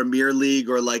like Premier League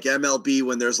or like MLB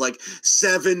when there's like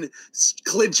 7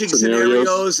 clinching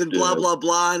scenarios and blah blah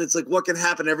blah, and it's like what can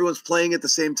happen? Everyone's playing at the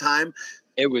same time.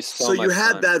 It was so much you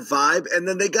had fun. that vibe, and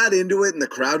then they got into it, and the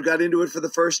crowd got into it for the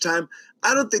first time.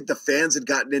 I don't think the fans had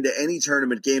gotten into any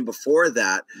tournament game before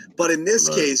that, but in this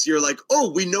case, you're like,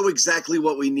 oh, we know exactly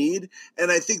what we need,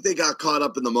 and I think they got caught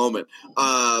up in the moment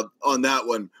on that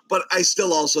one. But I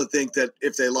still also think that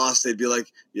if they lost, they'd be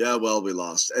like, yeah, well, we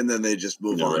lost, and then they just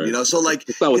move on, So like,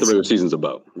 it's not what the regular season's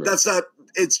about. Right. That's not.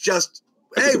 It's just.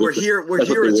 Hey, we're here. We're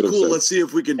here. It's cool. Let's see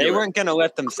if we can do it. They weren't going to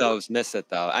let themselves miss it,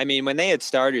 though. I mean, when they had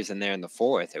starters in there in the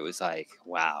fourth, it was like,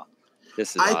 wow,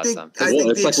 this is awesome. I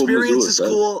think the experience is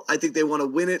cool. I think they want to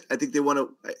win it. I think they want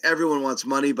to. Everyone wants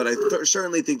money, but I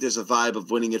certainly think there's a vibe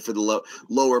of winning it for the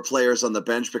lower players on the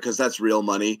bench because that's real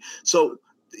money. So,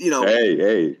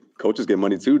 Hey. Coaches get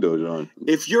money too, though, John.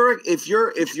 If you're a good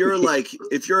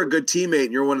teammate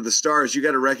and you're one of the stars, you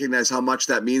got to recognize how much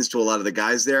that means to a lot of the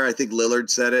guys there. I think Lillard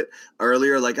said it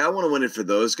earlier, like I want to win it for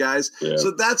those guys. Yeah.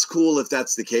 So that's cool if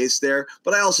that's the case there.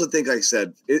 But I also think, like I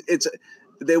said,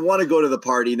 they want to go to the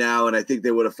party now, and I think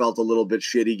they would have felt a little bit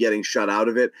shitty getting shut out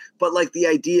of it. But like the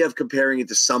idea of comparing it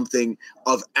to something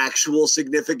of actual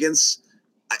significance,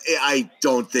 I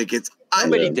don't think it's.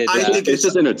 Somebody did that. I think it's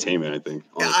just entertainment, I think.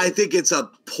 Honestly. I think it's a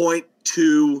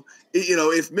 0.2.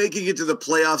 If making it to the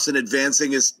playoffs and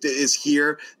advancing is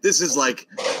here, this is like.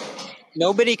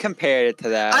 Nobody compared it to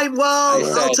that.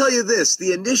 I'll tell you this.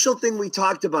 The initial thing we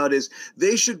talked about is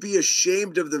they should be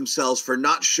ashamed of themselves for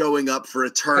not showing up for a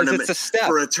tournament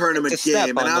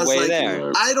game. And I was like,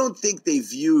 I don't think they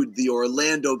viewed the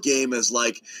Orlando game as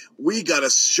like, we got to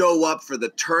show up for the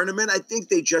tournament. I think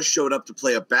they just showed up to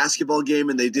play a basketball game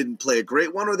and they didn't play a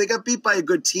great one, or they got beat by a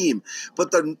good team.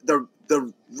 But the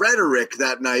rhetoric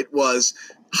that night was,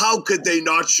 how could they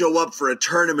not show up for a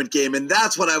tournament game? And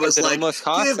that's what I was like,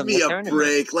 give me a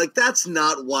break. Like, that's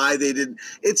not why they didn't.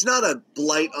 It's not a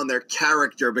blight on their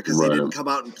character because they didn't come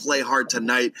out and play hard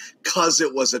tonight because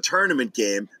it was a tournament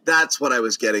game. That's what I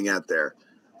was getting at there.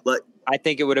 Like, I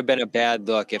think it would have been a bad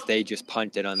look if they just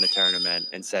punted on the tournament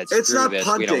and said, screw it's not this,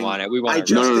 punting. we don't want it. We want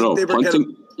it. No.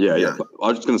 Punting, yeah. I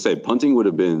was just going to say, punting would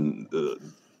have been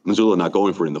Missoula not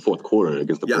going for it in the fourth quarter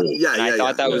against the Bulls. I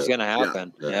thought that was going to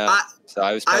happen. So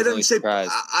I was pleasantly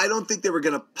surprised. I don't think they were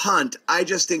going to punt. I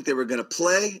just think they were going to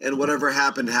play, and whatever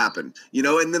happened.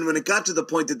 And then when it got to the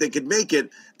point that they could make it,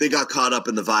 they got caught up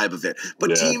in the vibe of it.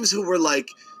 But teams who were like,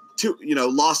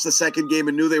 lost the second game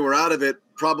and knew they were out of it,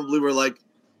 probably were like,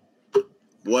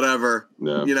 whatever,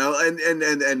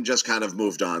 and just kind of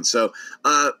moved on. So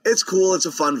it's cool. It's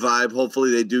a fun vibe.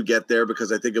 Hopefully they do get there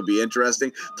because I think it'll be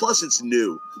interesting. Plus it's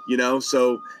new,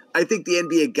 so I think the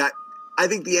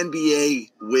NBA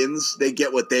wins. They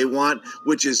get what they want,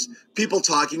 which is people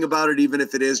talking about it, even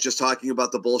if it is just talking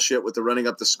about the bullshit with the running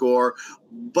up the score.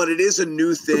 But it is a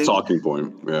new thing. It's a talking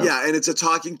point. Yeah, and it's a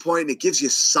talking point, and it gives you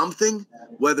something,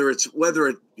 whether it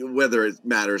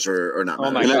matters or not. Oh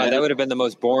my God, that would have been the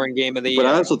most boring game of the year.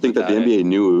 But I also think that the NBA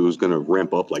knew it was going to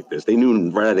ramp up like this. They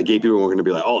knew right out of the gate people were going to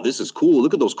be like, "Oh, this is cool.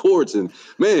 Look at those courts." And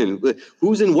man,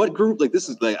 who's in what group? Like this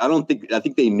is like I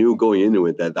think they knew going into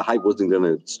it that the hype wasn't going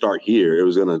to start here. It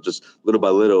was going to just little by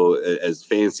little as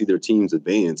fans see their teams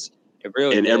advance. It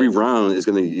really and did. Every round it's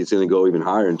going to go even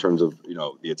higher in terms of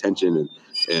the attention and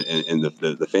and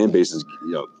the fan base is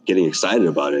getting excited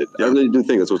about it. I really do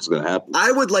think that's what's going to happen.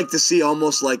 I would like to see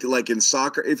almost like in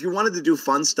soccer, if you wanted to do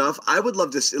fun stuff, I would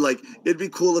love to see, like, it'd be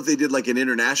cool if they did like an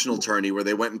international tourney where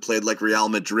they went and played like Real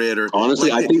Madrid or honestly,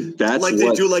 like I think that's like what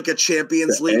they do like a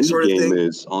Champions League sort of thing.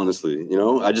 Is honestly,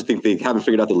 I just think they haven't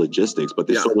figured out the logistics, but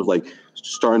they're sort of like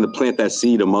starting to plant that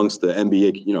seed amongst the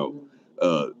NBA,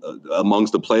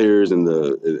 amongst the players and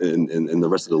the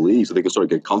rest of the league, so they can sort of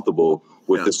get comfortable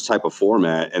with this type of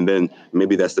format, and then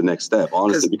maybe that's the next step.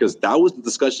 Honestly, because that was the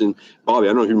discussion, Bobby. I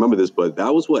don't know if you remember this, but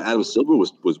that was what Adam Silver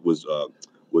was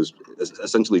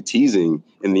essentially teasing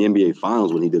in the NBA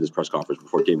Finals when he did his press conference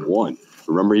before Game 1.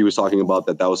 Remember, he was talking about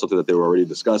that was something that they were already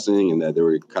discussing, and that they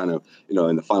were kind of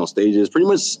in the final stages, pretty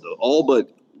much all but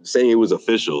saying it was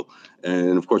official.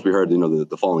 And of course, we heard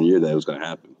the following year that it was going to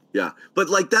happen. Yeah, but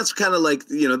like that's kind of like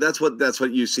that's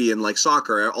what you see in like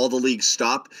soccer. All the leagues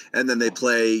stop and then they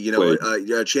play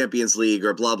Champions League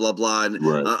or blah blah blah, and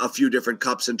a few different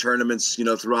cups and tournaments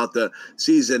throughout the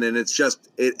season, and it's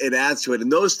just it adds to it,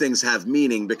 and those things have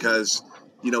meaning because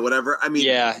whatever. I mean,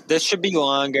 yeah, this should be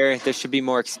longer. This should be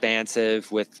more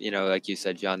expansive with, like you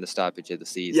said, John, the stoppage of the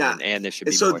season. Yeah. And there should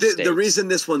be more stakes. The reason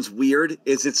this one's weird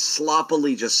is it's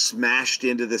sloppily just smashed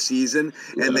into the season,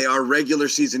 and they are regular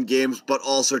season games, but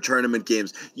also tournament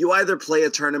games. You either play a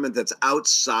tournament that's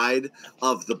outside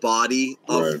of the body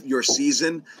of your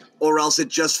season, or else it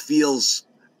just feels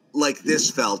like this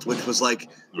felt, which was like,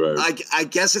 I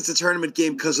guess it's a tournament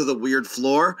game because of the weird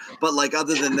floor, but like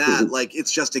other than that, like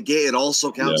it's just a game. It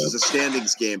also counts as a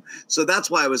standings game. So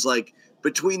that's why I was like,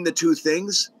 between the two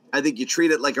things, I think you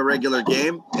treat it like a regular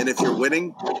game, and if you're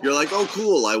winning, you're like, oh,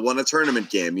 cool, I won a tournament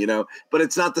game, But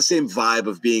it's not the same vibe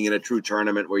of being in a true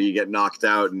tournament where you get knocked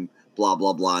out and blah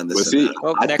blah blah. And this and that.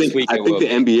 Well, I think the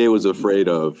NBA was afraid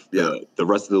of the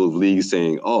rest of the league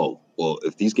saying, oh, well,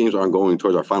 if these games aren't going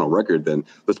towards our final record, then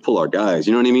let's pull our guys.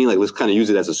 You know what I mean? Like, let's kind of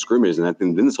use it as a scrimmage. And I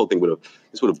think then this whole thing would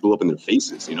have blew up in their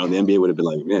faces. The NBA would have been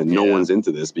like, man, no one's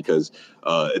into this because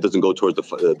it doesn't go towards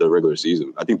the regular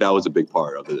season. I think that was a big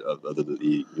part of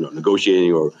the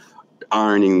negotiating or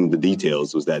ironing the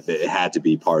details, was that it had to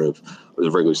be part of the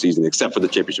regular season, except for the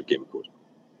championship game, of course.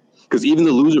 Because even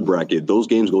the loser bracket, those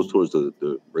games goes towards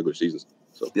the regular season.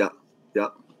 So yeah.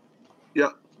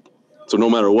 So no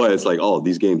matter what, it's like, oh,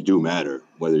 these games do matter,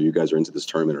 whether you guys are into this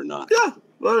tournament or not. Yeah,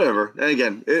 whatever. And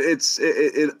again,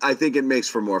 I think it makes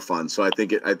for more fun. So I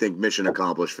think mission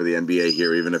accomplished for the NBA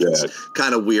here, even if it's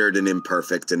kind of weird and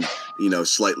imperfect and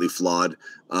slightly flawed.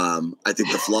 I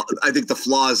think the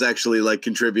flaws actually like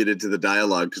contributed to the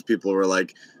dialogue, because people were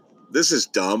like, this is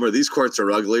dumb, or these courts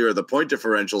are ugly, or the point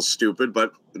differential's stupid,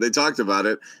 but they talked about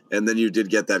it, and then you did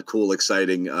get that cool,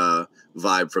 exciting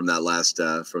vibe from that last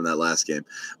game.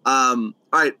 All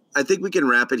right, I think we can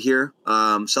wrap it here.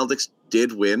 Celtics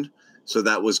did win, so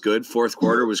that was good. Fourth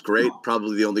quarter was great,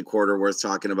 probably the only quarter worth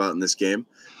talking about in this game.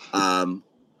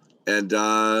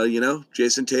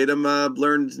 Jason Tatum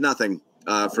learned nothing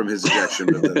from his ejection.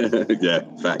 Yeah,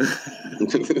 fact.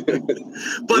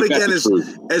 But again,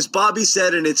 as Bobby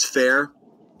said, and it's fair,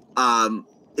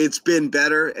 it's been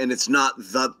better, and it's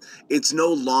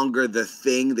no longer the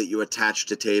thing that you attach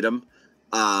to Tatum.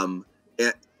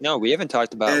 No, we haven't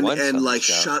talked about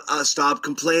it. Stop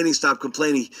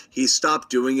complaining. He stopped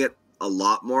doing it a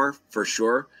lot more, for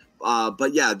sure.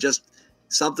 But yeah, just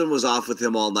something was off with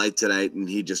him all night tonight, and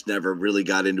he just never really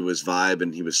got into his vibe,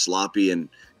 and he was sloppy, and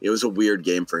it was a weird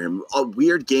game for him. A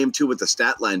weird game too, with the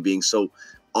stat line being so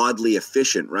oddly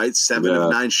efficient, right? 7 of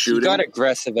 9 shooting. He got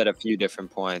aggressive at a few different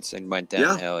points and went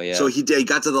downhill. Yeah. So he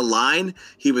got to the line.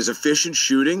 He was efficient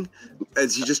shooting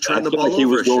as he just turned the ball over.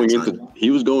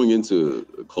 He was going into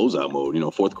closeout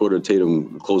mode. Fourth quarter,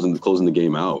 Tatum closing the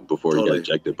game out before he got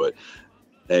ejected. But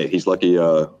hey, he's lucky.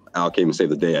 Al came and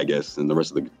saved the day, I guess, and the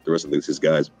rest of his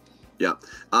guys. Yeah.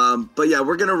 But yeah,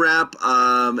 we're gonna wrap.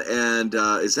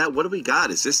 Is that what do we got?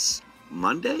 Is this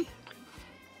Monday?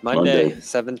 Monday,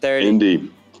 7:30. Indeed.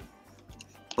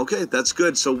 Okay, that's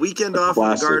good. So weekend off for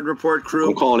the Garden Report crew.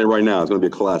 I'm calling it right now. It's going to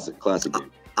be a classic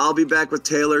game. I'll be back with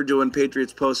Taylor doing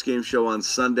Patriots post-game show on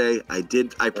Sunday. I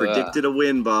predicted a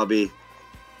win, Bobby.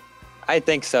 I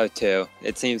think so too.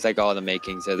 It seems like all the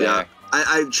makings are there. Yeah.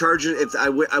 I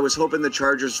was hoping the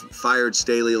Chargers fired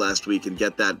Staley last week and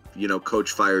get that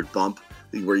coach fired bump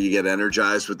where you get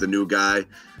energized with the new guy,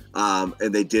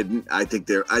 and they didn't. I think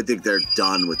they're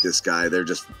done with this guy. They're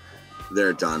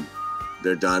done.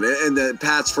 They're done. And the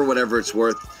Pats, for whatever it's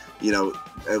worth,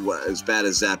 as bad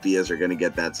as Zappy is, are going to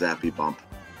get that Zappy bump.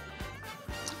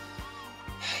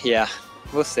 Yeah,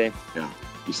 we'll see. Yeah,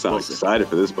 you sound excited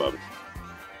for this, Bobby.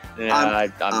 Yeah,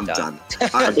 I'm done.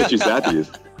 I bet you Zappy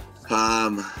is.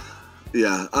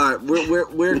 Yeah. All right.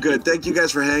 We're good. Thank you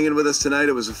guys for hanging with us tonight.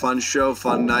 It was a fun show,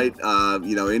 fun night.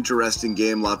 Interesting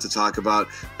game, lot to talk about.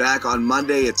 Back on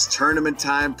Monday, it's tournament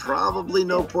time. Probably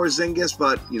no Porzingis,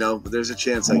 but there's a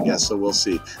chance, I guess. So we'll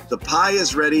see. The pie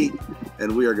is ready,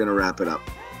 and we are going to wrap it up.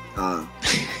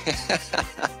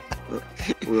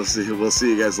 We'll see. We'll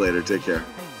see you guys later. Take care.